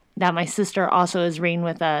that my sister also is reading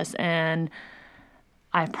with us, and...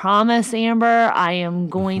 I promise, Amber,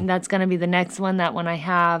 that's going to be the next one, that when I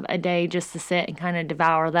have a day just to sit and kind of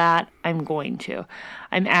devour that, I'm going to.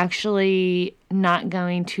 I'm actually not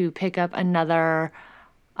going to pick up another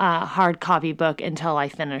hard copy book until I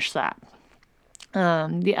finish that.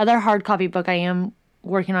 The other hard copy book I am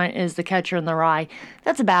working on is The Catcher in the Rye.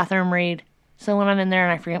 That's a bathroom read. So when I'm in there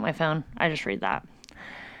and I forget my phone, I just read that.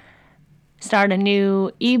 Start a new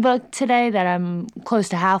ebook today that I'm close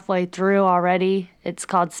to halfway through already. It's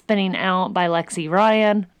called Spinning Out by Lexi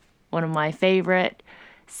Ryan, one of my favorite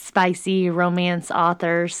spicy romance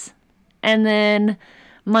authors. And then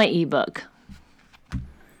my ebook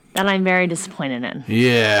that I'm very disappointed in.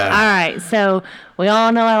 Yeah. All right, so we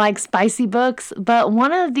all know I like spicy books, but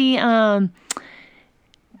one of the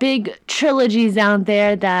big trilogies out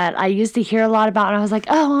there that I used to hear a lot about, and I was like,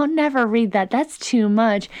 oh, I'll never read that. That's too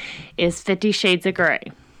much, is 50 Shades of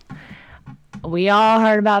Grey. We all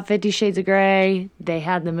heard about 50 Shades of Grey. They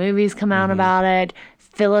had the movies come out about it.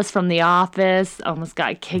 Phyllis from The Office almost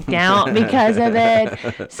got kicked out because of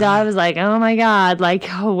it. So I was like, oh my God, like,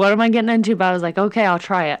 what am I getting into? But I was like, okay, I'll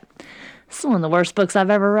try it. This is one of the worst books I've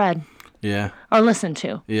ever read. Yeah. Or listened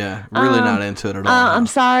to. Yeah. Really not into it at all. I'm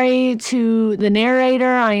sorry to the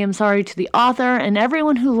narrator. I am sorry to the author and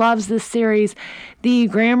everyone who loves this series. The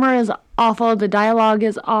grammar is awful. The dialogue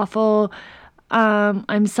is awful.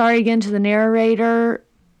 I'm sorry again to the narrator.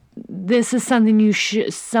 this is something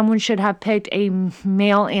someone should have picked a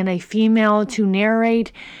male and a female to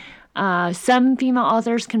narrate. Some female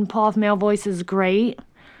authors can pull off male voices great.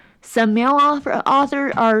 Some male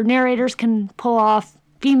author or narrators can pull off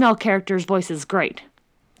female characters' voices great.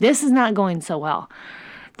 This is not going so well.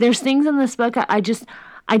 There's things in this book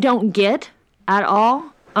I don't get at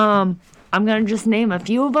all. I'm going to just name a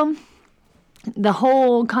few of them. The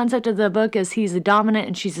whole concept of the book is he's a dominant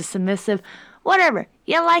and she's a submissive. Whatever.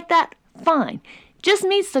 You like that? Fine. Just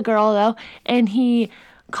meets the girl, though, and he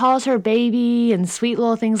calls her baby and sweet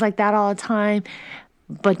little things like that all the time.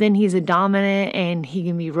 But then he's a dominant and he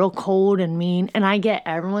can be real cold and mean. And I get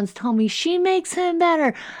everyone's telling me she makes him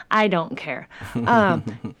better. I don't care.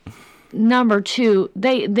 Number 2,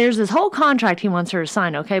 there's this whole contract he wants her to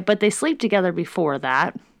sign, okay? But they sleep together before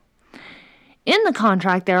that. In the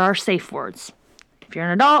contract, there are safe words. If you're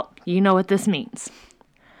an adult, you know what this means.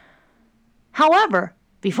 However,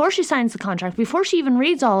 before she signs the contract, before she even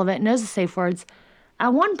reads all of it and knows the safe words,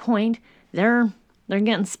 at one point, they're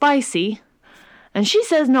getting spicy. And she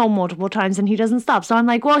says no multiple times and he doesn't stop. So I'm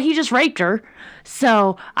like, well, he just raped her.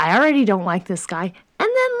 So I already don't like this guy. And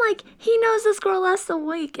then, like, he knows this girl less than a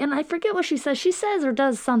week. And I forget what she says. She says or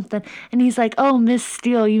does something. And he's like, oh, Miss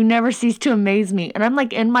Steele, you never cease to amaze me. And I'm,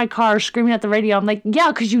 like, in my car screaming at the radio. I'm like,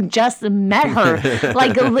 yeah, because you just met her.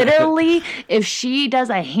 Like, literally, if she does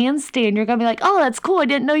a handstand, you're going to be like, oh, that's cool. I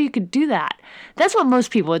didn't know you could do that. That's what most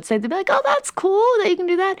people would say. They'd be like, oh, that's cool that you can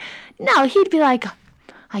do that. No, he'd be like,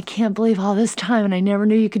 I can't believe all this time and I never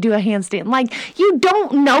knew you could do a handstand. Like, you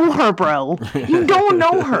don't know her, bro. You don't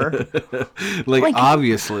know her. like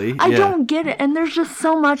obviously. I don't get it. And there's just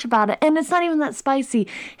so much about it. And it's not even that spicy.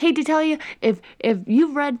 Hate to tell you, if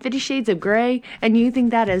you've read 50 Shades of Grey and you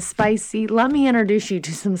think that is spicy, let me introduce you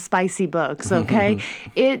to some spicy books, okay?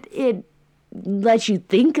 It lets you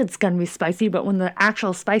think it's going to be spicy, but when the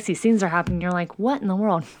actual spicy scenes are happening, you're like, what in the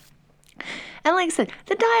world? And like I said,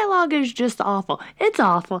 the dialogue is just awful. It's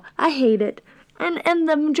awful. I hate it. And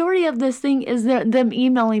the majority of this thing is them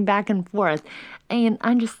emailing back and forth. And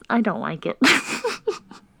I don't like it.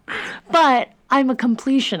 But I'm a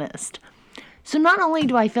completionist. So not only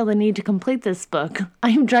do I feel the need to complete this book, I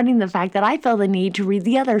am dreading the fact that I feel the need to read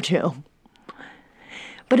the other 2.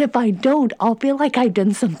 But if I don't, I'll feel like I've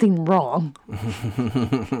done something wrong.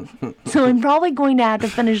 So I'm probably going to have to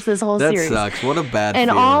finish this whole series. That sucks. What a bad And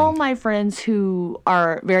feeling. all my friends who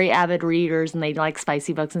are very avid readers and they like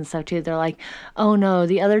spicy books and stuff too, they're like, oh no,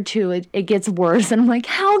 the other 2, it gets worse. And I'm like,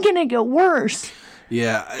 how can it get worse?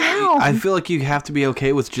 Yeah. How? I feel like you have to be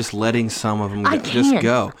okay with just letting some of them just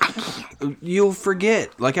go. You'll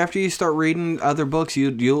forget. Like after you start reading other books,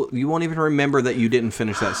 you won't even remember that you didn't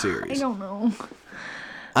finish that series. I don't know.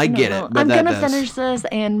 I get it, but I'm that gonna does. finish this,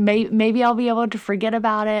 and maybe I'll be able to forget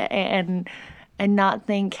about it and not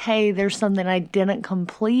think, hey, there's something I didn't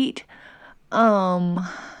complete, and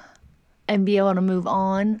be able to move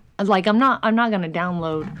on. Like I'm not gonna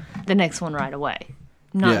download the next one right away.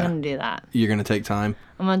 I'm not gonna do that. You're gonna take time.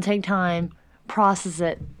 I'm gonna take time, process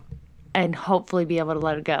it, and hopefully be able to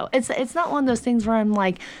let it go. It's not one of those things where I'm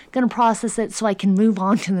like gonna process it so I can move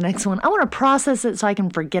on to the next one. I want to process it so I can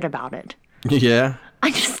forget about it. Yeah.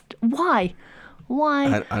 Why?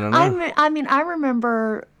 I don't know. I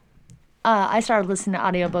remember I started listening to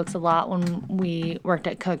audiobooks a lot when we worked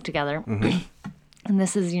at Coke together. Mm-hmm. And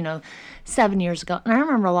this is, 7 years ago. And I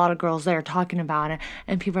remember a lot of girls there talking about it.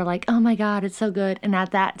 And people are like, oh my God, it's so good. And at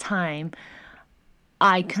that time,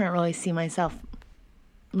 I couldn't really see myself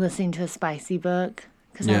listening to a spicy book.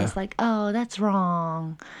 Because I was like, oh, that's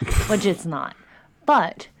wrong. Which it's not.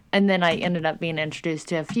 And then I ended up being introduced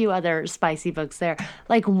to a few other spicy books there.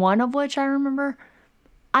 Like one of which I remember,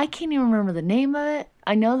 I can't even remember the name of it.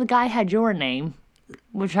 I know the guy had your name,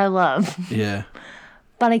 which I love. Yeah.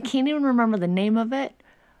 But I can't even remember the name of it.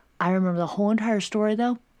 I remember the whole entire story,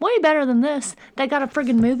 though. Way better than this. They got a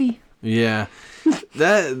friggin' movie. Yeah.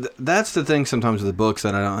 That's the thing sometimes with the books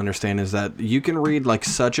that I don't understand is that you can read like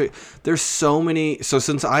there's so many, so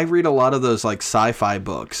since I read a lot of those like sci-fi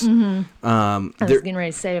books, I was getting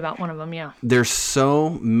ready to say about one of them, yeah. There's so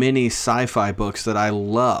many sci-fi books that I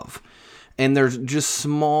love, and they're just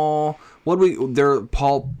small, they're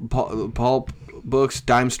pulp books,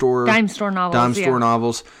 dime store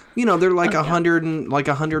novels. They're like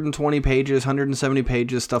 120 pages, 170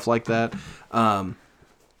 pages, stuff like that.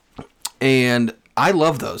 And I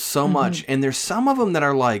love those so much. And there's some of them that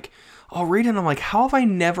are like I'll read it and I'm like, how have I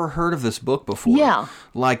never heard of this book before? Yeah.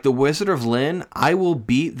 Like The Wizard of Lynn, I will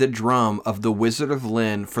beat the drum of The Wizard of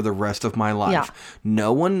Lynn for the rest of my life. Yeah.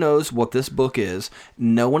 No one knows what this book is.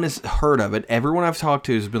 No one has heard of it. Everyone I've talked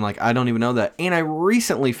to has been like, I don't even know that. And I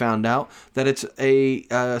recently found out that it's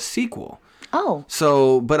a sequel. Oh.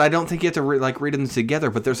 So, but I don't think you have to read them together.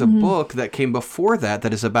 But there's a book that came before that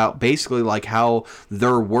is about basically like how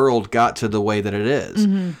their world got to the way that it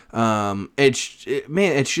is.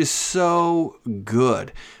 It's just so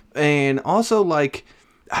good. And also like,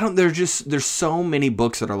 there's so many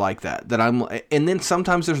books that are like that and then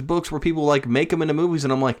sometimes there's books where people like make them into movies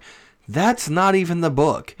and I'm like, that's not even the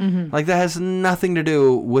book. Like that has nothing to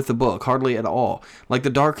do with the book, hardly at all. Like the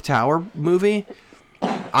Dark Tower movie,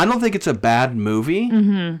 I don't think it's a bad movie,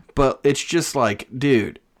 but it's just like,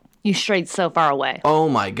 dude. You strayed so far away. Oh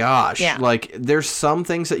my gosh. Yeah. Like there's some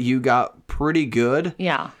things that you got pretty good.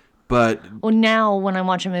 Yeah. But well, now when I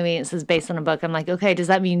watch a movie and it says based on a book, I'm like, okay, does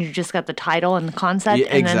that mean you just got the title and the concept,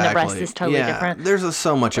 and then the rest is totally different? There's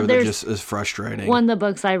so much of it that just is frustrating. One of the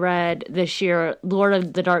books I read this year, Lord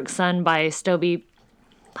of the Dark Sun by Stoby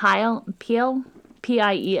Piel, Piel.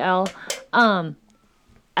 I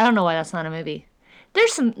don't know why that's not a movie.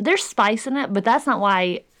 There's spice in it, but that's not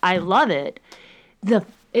why I love it.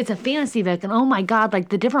 It's a fantasy book, and oh my god, like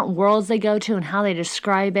the different worlds they go to and how they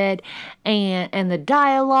describe it, and the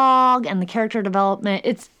dialogue and the character development,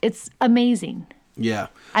 it's amazing. Yeah.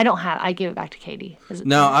 I gave it back to Katie.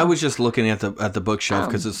 No, I was just looking at the bookshelf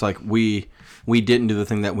because it's like we didn't do the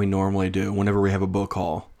thing that we normally do whenever we have a book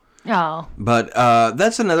haul. Oh. But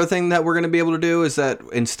that's another thing that we're going to be able to do is that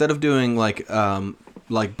instead of doing like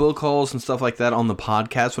book hauls and stuff like that on the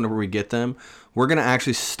podcast whenever we get them, we're going to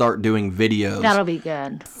actually start doing videos. That'll be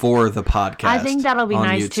good. For the podcast. I think that'll be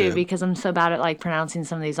nice YouTube. too, because I'm so bad at like pronouncing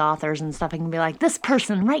some of these authors and stuff. I can be like, this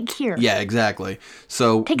person right here. Yeah, exactly.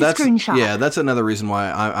 So take a screenshot. Yeah, that's another reason why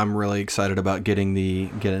I'm really excited about getting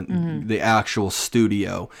the actual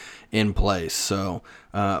studio in place. So,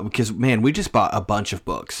 because man, we just bought a bunch of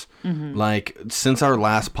books. Like since our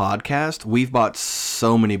last podcast, we've bought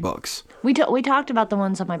so many books. We talked about the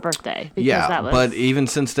ones on my birthday. Because that was... but even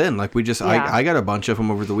since then, like we just, I got a bunch of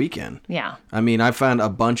them over the weekend. Yeah. I mean, I found a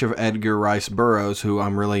bunch of Edgar Rice Burroughs, who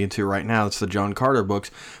I'm really into right now. It's the John Carter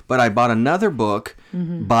books. But I bought another book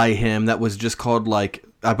by him that was just called like,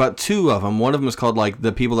 I bought two of them. One of them was called like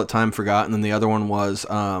The People That Time Forgot. And then the other one was,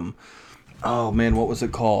 oh man, what was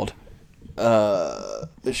it called?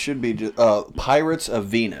 It should be just, Pirates of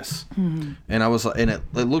Venus. And I was like, and it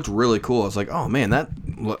looked really cool. I was like, oh man,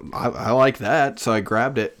 I like that. So I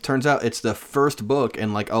grabbed it. Turns out it's the first book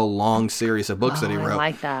in like a long series of books that he wrote. I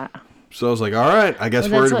like that. So I was like, all right, I guess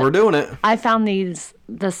we're doing it. I found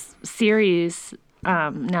this series.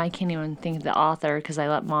 Now I can't even think of the author because I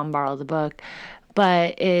let Mom borrow the book,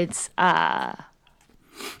 but it's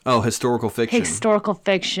historical fiction. Historical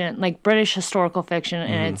fiction, like British historical fiction,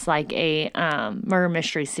 and it's like a murder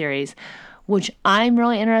mystery series, which I'm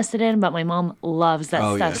really interested in, but my mom loves that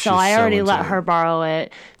stuff. Yeah, so I already let her borrow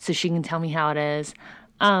it so she can tell me how it is.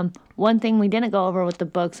 One thing we didn't go over with the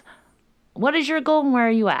books, what is your goal and where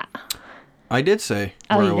are you at? I did say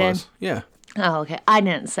where I was. Yeah. Oh, okay. I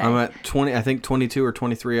didn't say. I'm at 20, I think 22 or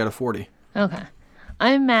 23 out of 40. Okay.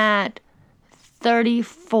 I'm at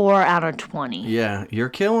 34 out of 20. Yeah, you're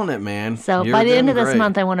killing it, man. So by the end of this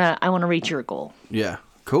month, I want to reach your goal. Yeah,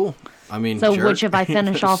 cool. I mean, so which if I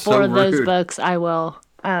finish all four of those books, I will.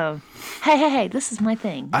 Hey! This is my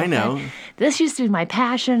thing. Okay? I know. This used to be my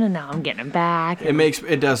passion, and now I'm getting it back.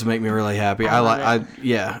 It does make me really happy.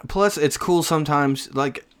 Yeah. Plus, it's cool sometimes.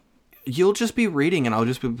 Like, you'll just be reading, and I'll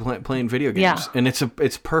just be playing video games, and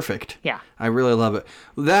it's perfect. Yeah. I really love it.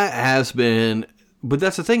 That has been. But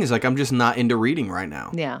that's the thing is like I'm just not into reading right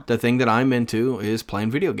now. Yeah. The thing that I'm into is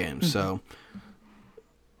playing video games. So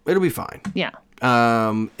it'll be fine. Yeah.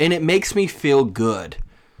 And it makes me feel good.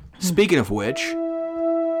 Speaking of which.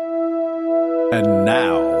 And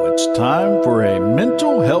now it's time for a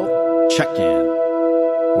mental health check-in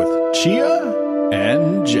with Chia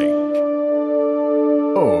and Jake.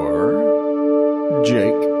 Or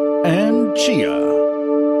Jake and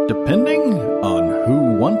Chia, depending on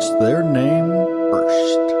who wants their name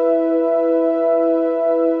first.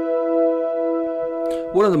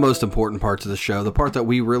 One of the most important parts of the show, the part that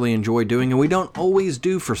we really enjoy doing and we don't always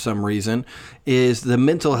do for some reason, is the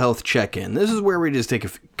mental health check-in. This is where we just take a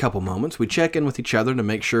couple moments. We check in with each other to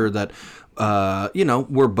make sure that,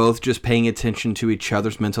 we're both just paying attention to each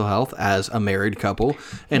other's mental health as a married couple.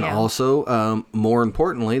 And also, more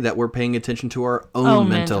importantly, that we're paying attention to our own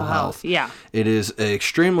mental health. Yeah. It is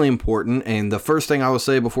extremely important. And the first thing I will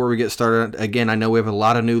say before we get started, again, I know we have a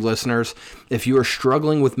lot of new listeners. If you are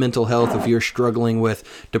struggling with mental health, if you're struggling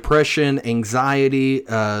with depression, anxiety,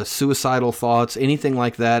 suicidal thoughts, anything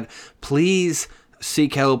like that, please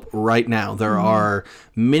seek help right now. There are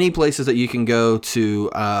many places that you can go to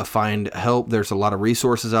find help. There's a lot of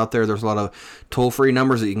resources out there. There's a lot of toll-free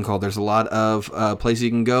numbers that you can call. There's a lot of places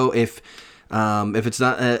you can go. If it's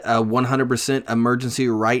not a 100% emergency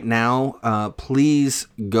right now, please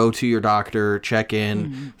go to your doctor, check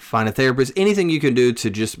in, find a therapist, anything you can do to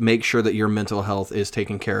just make sure that your mental health is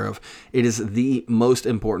taken care of. It is the most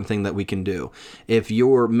important thing that we can do. If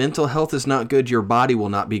your mental health is not good, your body will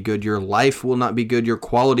not be good, your life will not be good, your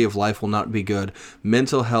quality of life will not be good.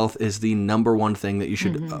 Mental health is the number one thing that you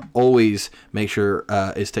should always make sure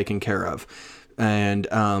is taken care of. And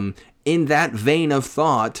in that vein of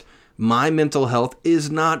thought, my mental health is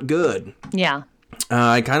not good. Yeah.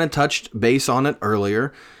 I kind of touched base on it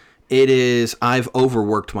earlier. I've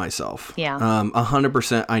overworked myself. Yeah.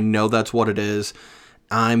 100%. I know that's what it is.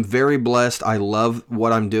 I'm very blessed. I love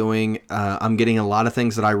what I'm doing. I'm getting a lot of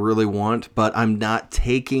things that I really want, but I'm not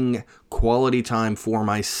taking quality time for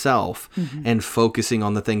myself and focusing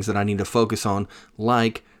on the things that I need to focus on,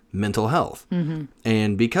 like mental health.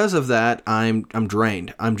 And because of that, I'm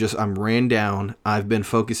drained. I'm ran down. I've been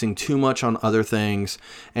focusing too much on other things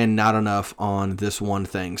and not enough on this one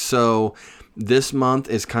thing. So this month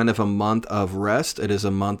is kind of a month of rest. It is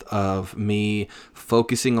a month of me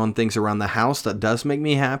focusing on things around the house that does make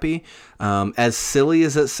me happy. As silly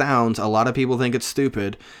as it sounds, a lot of people think it's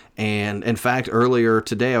stupid. And in fact, earlier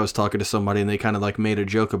today, I was talking to somebody and they kind of like made a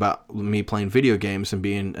joke about me playing video games and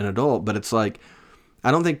being an adult. But it's like, I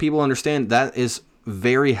don't think people understand that is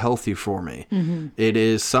very healthy for me. It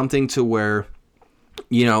is something to where,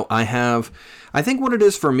 I think what it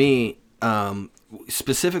is for me,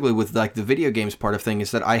 specifically with like the video games part of thing, is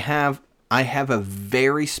that I have a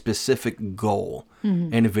very specific goal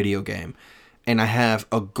in a video game. And I have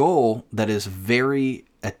a goal that is very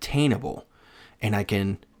attainable. And I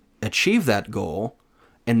can achieve that goal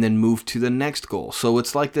and then move to the next goal. So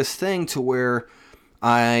it's like this thing to where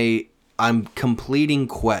I'm completing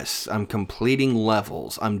quests, I'm completing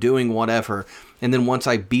levels, I'm doing whatever. And then once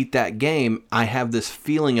I beat that game, I have this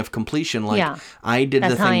feeling of completion, like I did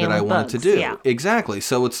the thing that I wanted to do. Yeah. Exactly.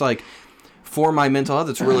 So it's like, for my mental health,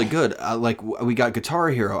 it's really good. Like, we got Guitar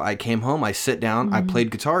Hero. I came home, I sit down, I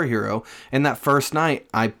played Guitar Hero, and that first night,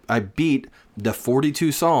 I beat the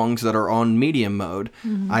 42 songs that are on medium mode.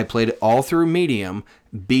 I played it all through medium,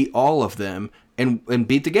 beat all of them, and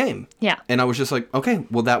beat the game. Yeah. And I was just like, okay,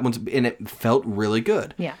 well, and it felt really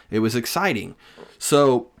good. Yeah. It was exciting.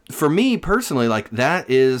 So for me personally, like, that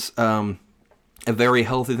is a very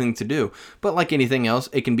healthy thing to do. But like anything else,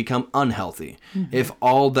 it can become unhealthy. If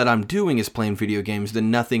all that I'm doing is playing video games, then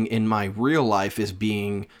nothing in my real life is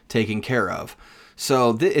being taken care of.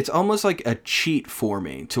 So it's almost like a cheat for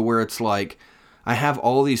me, to where it's like, I have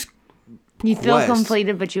all these you feel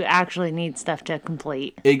completed, but you actually need stuff to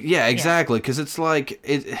complete. Yeah, exactly. Because it's like,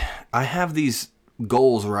 I have these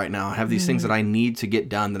goals right now. I have these things that I need to get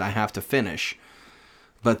done, that I have to finish.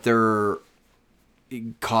 But they're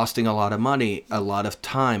costing a lot of money, a lot of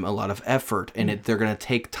time, a lot of effort. And they're going to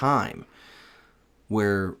take time.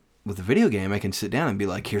 Where with a video game, I can sit down and be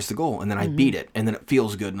like, here's the goal. And then I beat it. And then it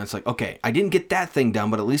feels good. And it's like, okay, I didn't get that thing done,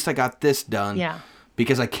 but at least I got this done. Yeah.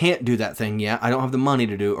 Because I can't do that thing yet. I don't have the money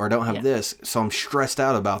to do, or I don't have this. So I'm stressed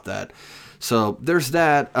out about that. So there's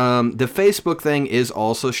that. The Facebook thing is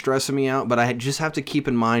also stressing me out, but I just have to keep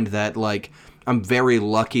in mind that, like, I'm very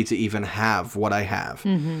lucky to even have what I have.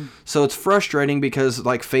 So it's frustrating because,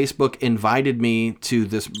 like, Facebook invited me to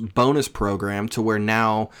this bonus program to where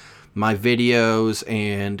now my videos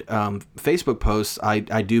and Facebook posts I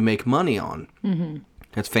do make money on.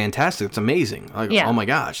 That's fantastic. It's amazing. Like, oh my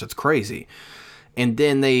gosh, that's crazy. And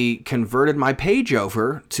then they converted my page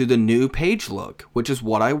over to the new page look, which is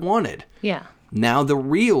what I wanted. Yeah. Now the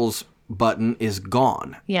Reels button is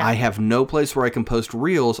gone. Yeah. I have no place where I can post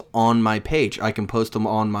Reels on my page. I can post them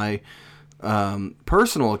on my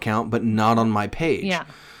personal account, but not on my page. Yeah.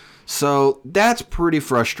 So that's pretty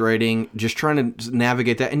frustrating, just trying to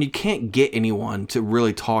navigate that. And you can't get anyone to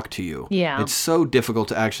really talk to you. Yeah. It's so difficult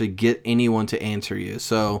to actually get anyone to answer you.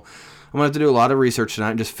 So I'm going to have to do a lot of research tonight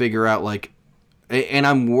and just figure out, like, and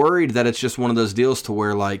I'm worried that it's just one of those deals to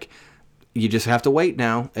where, like, you just have to wait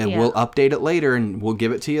now, and we'll update it later, and we'll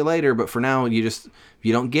give it to you later. But for now, you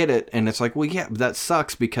don't get it. And it's like, well, yeah, that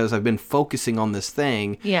sucks because I've been focusing on this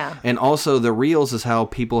thing. Yeah. And also the Reels is how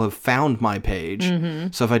people have found my page.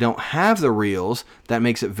 Mm-hmm. So if I don't have the Reels, that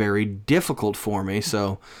makes it very difficult for me.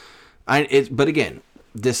 So but again,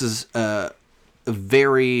 this is a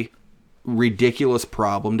very ridiculous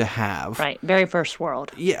problem to have. Right. Very first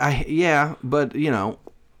world. Yeah, but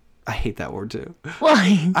I hate that word too.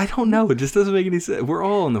 Why? I don't know. It just doesn't make any sense. We're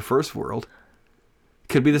all in the first world.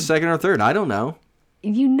 Could be the second or third. I don't know.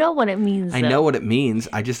 You know what it means. I know what it means.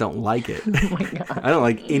 I just don't like it. Oh my God. I don't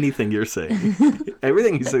like anything you're saying.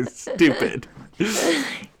 Everything you say is stupid.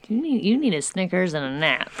 You need a Snickers and a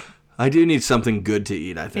nap. I do need something good to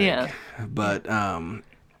eat, I think. Yeah. But,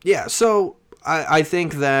 so I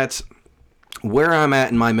think that where I'm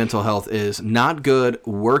at in my mental health is not good,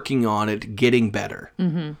 working on it, getting better.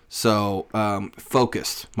 Mm-hmm. So,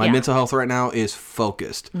 focused. My mental health right now is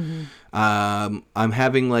focused. Mm-hmm. I'm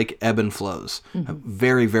having like ebb and flows. Mm-hmm.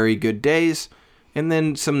 Very, very good days, and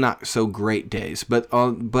then some not so great days. But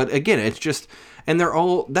again, it's just, and they're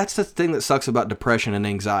all, that's the thing that sucks about depression and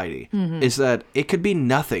anxiety, is that it could be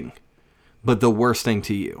nothing but the worst thing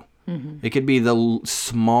to you. Mm-hmm. It could be the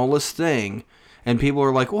smallest thing. And people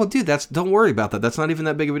are like, well, dude, don't worry about that. That's not even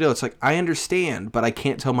that big of a deal. It's like, I understand, but I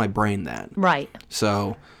can't tell my brain that. Right.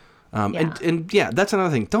 So, and that's another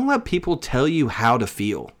thing. Don't let people tell you how to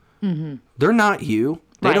feel. Mm-hmm. They're not you.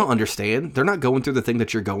 They don't understand. They're not going through the thing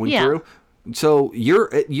that you're going through. So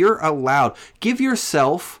you're allowed. Give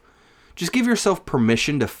yourself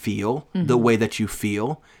permission to feel the way that you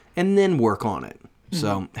feel, and then work on it.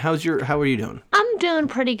 So how are you doing? I'm doing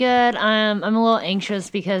pretty good. I'm a little anxious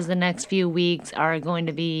because the next few weeks are going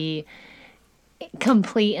to be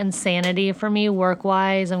complete insanity for me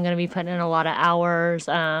work-wise. I'm going to be putting in a lot of hours.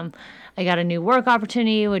 I got a new work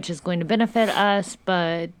opportunity, which is going to benefit us,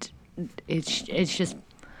 but it's just,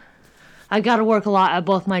 I got to work a lot at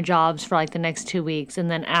both my jobs for like the next 2 weeks, and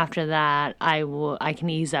then after that, I can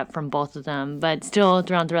ease up from both of them. But still,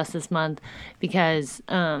 throughout the rest of this month, because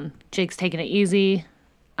Jake's taking it easy,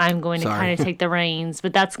 I'm going to kind of take the reins.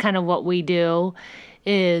 But that's kind of what we do.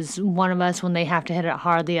 Is one of us, when they have to hit it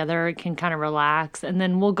hard, the other can kind of relax, and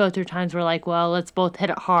then we'll go through times where like, well, let's both hit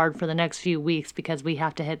it hard for the next few weeks because we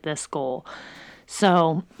have to hit this goal.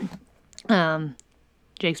 So,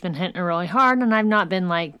 Jake's been hitting it really hard, and I've not been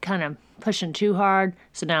like kind of pushing too hard,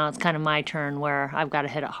 so now it's kind of my turn where I've got to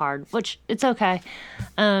hit it hard, which it's okay.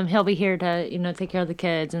 He'll be here to take care of the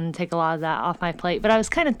kids and take a lot of that off my plate. But I was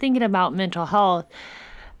kind of thinking about mental health,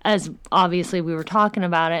 as obviously we were talking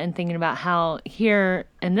about it, and thinking about how here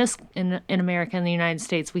in America, in the United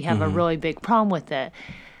States, we have a really big problem with it.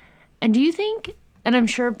 And do you think, and I'm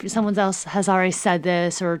sure someone else has already said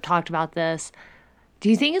this or talked about this, do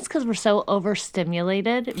you think it's because we're so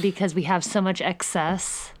overstimulated because we have so much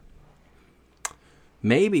excess?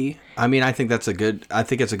 Maybe. I mean, I think it's a good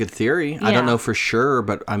theory. Yeah. I don't know for sure,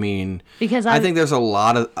 but I mean, because I think there's a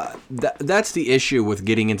lot of that's the issue with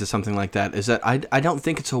getting into something like that, is that I don't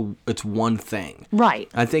think it's one thing. Right.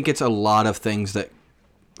 I think it's a lot of things that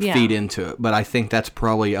feed into it, but I think that's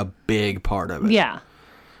probably a big part of it. Yeah.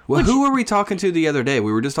 Well, who were we talking to the other day?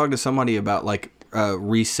 We were just talking to somebody about like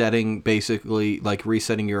resetting, basically like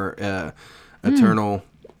resetting your eternal.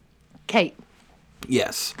 Kate.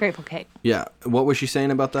 Yes. Grateful Kate. Yeah. What was she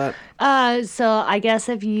saying about that? So I guess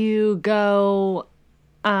if you go,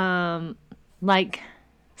 like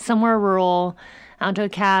somewhere rural, out to a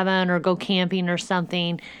cabin or go camping or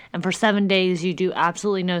something, and for 7 days you do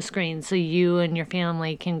absolutely no screens, so you and your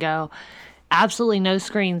family can go absolutely no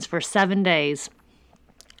screens for 7 days,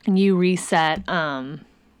 and you reset,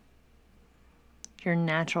 your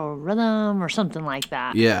natural rhythm or something like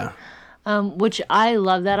that. Yeah. Which I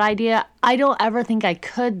love that idea. I don't ever think I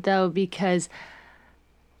could, though, because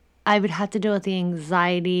I would have to deal with the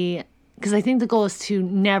anxiety, because I think the goal is to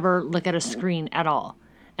never look at a screen at all.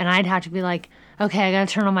 And I'd have to be like, okay, I got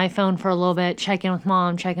to turn on my phone for a little bit, check in with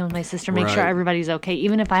mom, check in with my sister, make sure everybody's okay.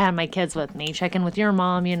 Even if I had my kids with me, check in with your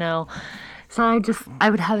mom, So I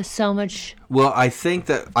would have so much. Well, I think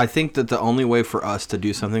that the only way for us to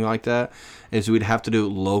do something like that is we'd have to do it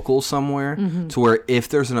local somewhere, to where if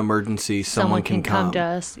there's an emergency, someone can come to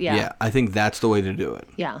us. Yeah. Yeah, I think that's the way to do it.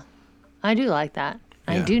 Yeah, I do like that.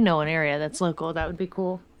 Yeah. I do know an area that's local. That would be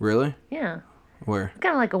cool. Really? Yeah. Where?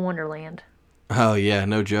 Kind of like a Wonderland. Oh yeah,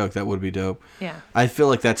 no joke. That would be dope. Yeah. I feel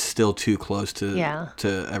like that's still too close to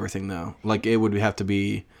everything though. Like it would have to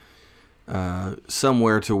be.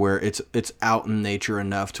 somewhere to where it's out in nature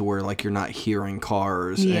enough to where like you're not hearing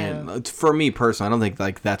cars. And for me personally, I don't think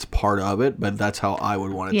like that's part of it, but that's how I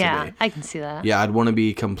would want it to be. Yeah, I can see that. Yeah, I'd want to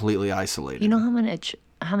be completely isolated. You know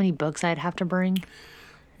how many books I'd have to bring?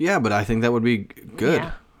 Yeah, but I think that would be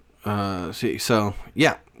good. Yeah. So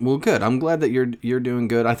yeah, well, good. I'm glad that you're doing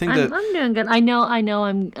good. I think I'm doing good. I know.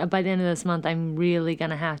 I'm by the end of this month, I'm really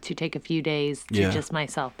gonna have to take a few days to just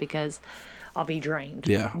myself because I'll be drained.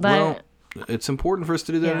 Yeah. But, well, it's important for us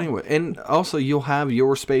to do that anyway. And also, you'll have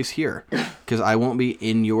your space here because I won't be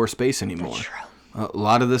in your space anymore. That's true. A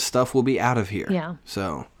lot of this stuff will be out of here. Yeah.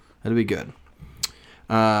 So it'll be good.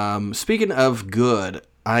 Speaking of good,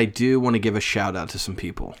 I do want to give a shout out to some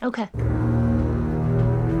people. Okay.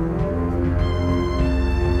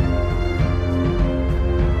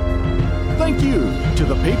 Thank you to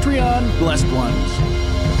the Patreon blessed ones.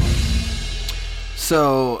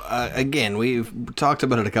 So, again, we've talked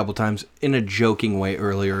about it a couple times in a joking way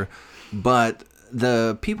earlier, but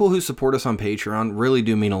the people who support us on Patreon really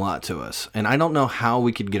do mean a lot to us. And I don't know how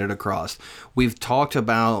we could get it across. We've talked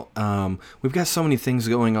about, we've got so many things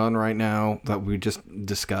going on right now that we just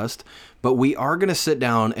discussed, but we are going to sit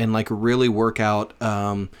down and like really work out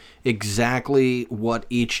exactly what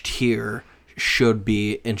each tier should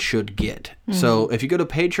be and should get. So if you go to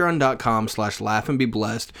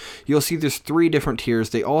patreon.com/laughandbeblessed, you'll see there's 3 different tiers.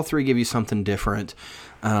 They all 3 give you something different.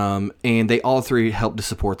 And they all 3 help to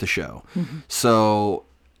support the show. So,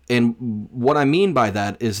 and what I mean by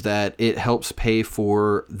that is that it helps pay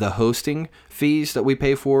for the hosting fees that we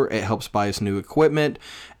pay for. It helps buy us new equipment,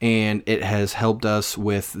 and it has helped us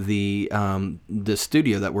with the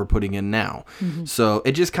studio that we're putting in now. So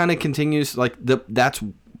it just kind of continues like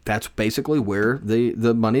that's basically where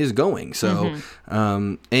the money is going. So,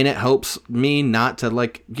 and it helps me not to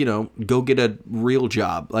like, go get a real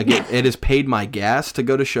job. Like it has paid my gas to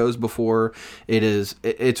go to shows before.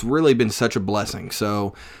 It's really been such a blessing.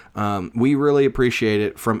 So, we really appreciate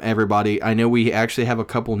it from everybody. I know we actually have a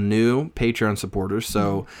couple new Patreon supporters.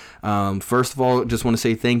 So, first of all, just want to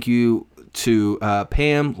say thank you to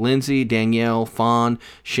Pam, Lindsay, Danielle, Fawn,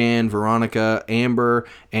 Shan, Veronica, Amber,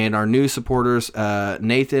 and our new supporters,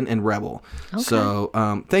 Nathan and Rebel. Okay.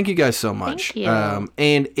 So thank you guys so much. Thank you.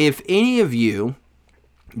 And if any of you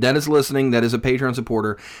that is listening, that is a Patreon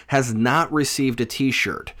supporter, has not received a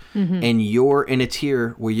t-shirt, and you're in a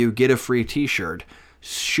tier where you get a free t-shirt,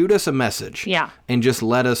 shoot us a message. And just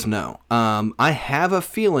let us know. I have a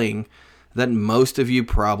feeling that most of you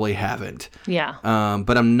probably haven't.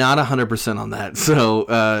 But I'm not 100% on that.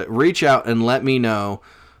 So reach out and let me know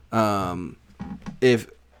if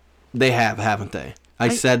they haven't they? I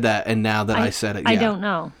said that, and now that I said it, I don't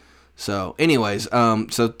know. So anyways,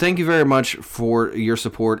 so thank you very much for your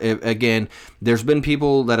support. Again, there's been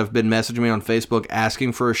people that have been messaging me on Facebook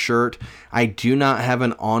asking for a shirt. I do not have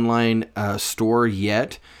an online store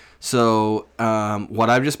yet. So what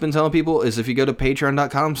I've just been telling people is if you go to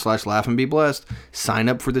patreon.com/laughandbeblessed, sign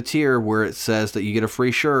up for the tier where it says that you get a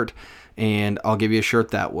free shirt, and I'll give you a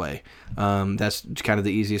shirt that way. That's kind of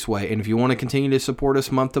the easiest way. And if you want to continue to support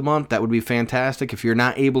us month to month, that would be fantastic. If you're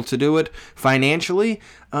not able to do it financially,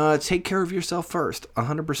 take care of yourself first,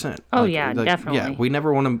 100%. Oh, definitely. Yeah, we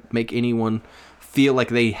never want to make anyone feel like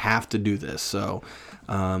they have to do this. So,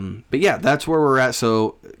 but yeah, that's where we're at.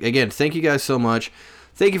 So again, thank you guys so much.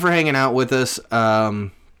 Thank you for hanging out with us.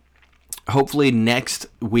 Hopefully next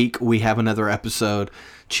week we have another episode.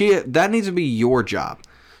 Chia, that needs to be your job.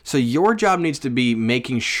 So your job needs to be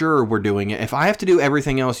making sure we're doing it. If I have to do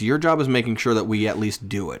everything else, your job is making sure that we at least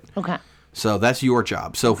do it. Okay. So that's your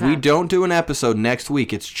job. So if we don't do an episode next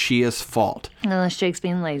week, it's Chia's fault. Unless Jake's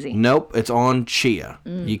being lazy. Nope, it's on Chia.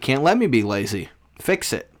 You can't let me be lazy.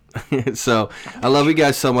 Fix it. So I love you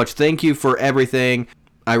guys so much. Thank you for everything.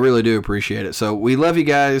 I really do appreciate it. So we love you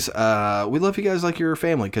guys. We love you guys like you're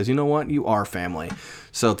family, because you know what? You are family.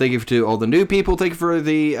 So thank you to all the new people. Thank you for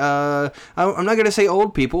the, I'm not going to say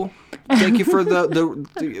old people. Thank you for the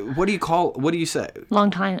what do you say?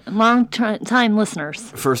 Long time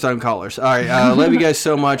listeners. First time callers. All right. Love you guys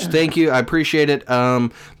so much. Thank you. I appreciate it.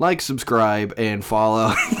 Like, subscribe, and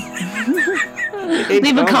follow.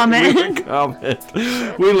 Leave a comment.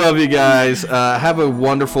 We love you guys. Have a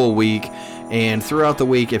wonderful week. And throughout the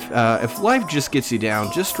week, if life just gets you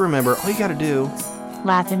down, just remember, all you got to do...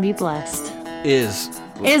 Laugh and be blessed. Is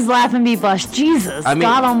laugh and be blessed. Jesus,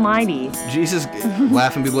 God Almighty. Jesus,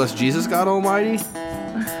 laugh and be blessed. Jesus, God Almighty.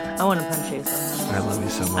 I want to punch you so much. I love you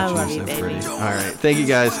so much. I love you, so baby. Pretty. All right. Thank you,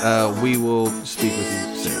 guys. We will speak with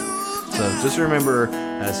you soon. So just remember,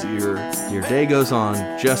 as your day goes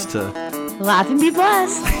on, just to... Laugh and be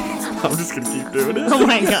blessed. I'm just gonna keep doing it. Oh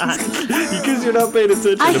my god. Because you're not paying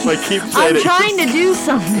attention if I keep saying I'm trying to do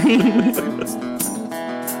something.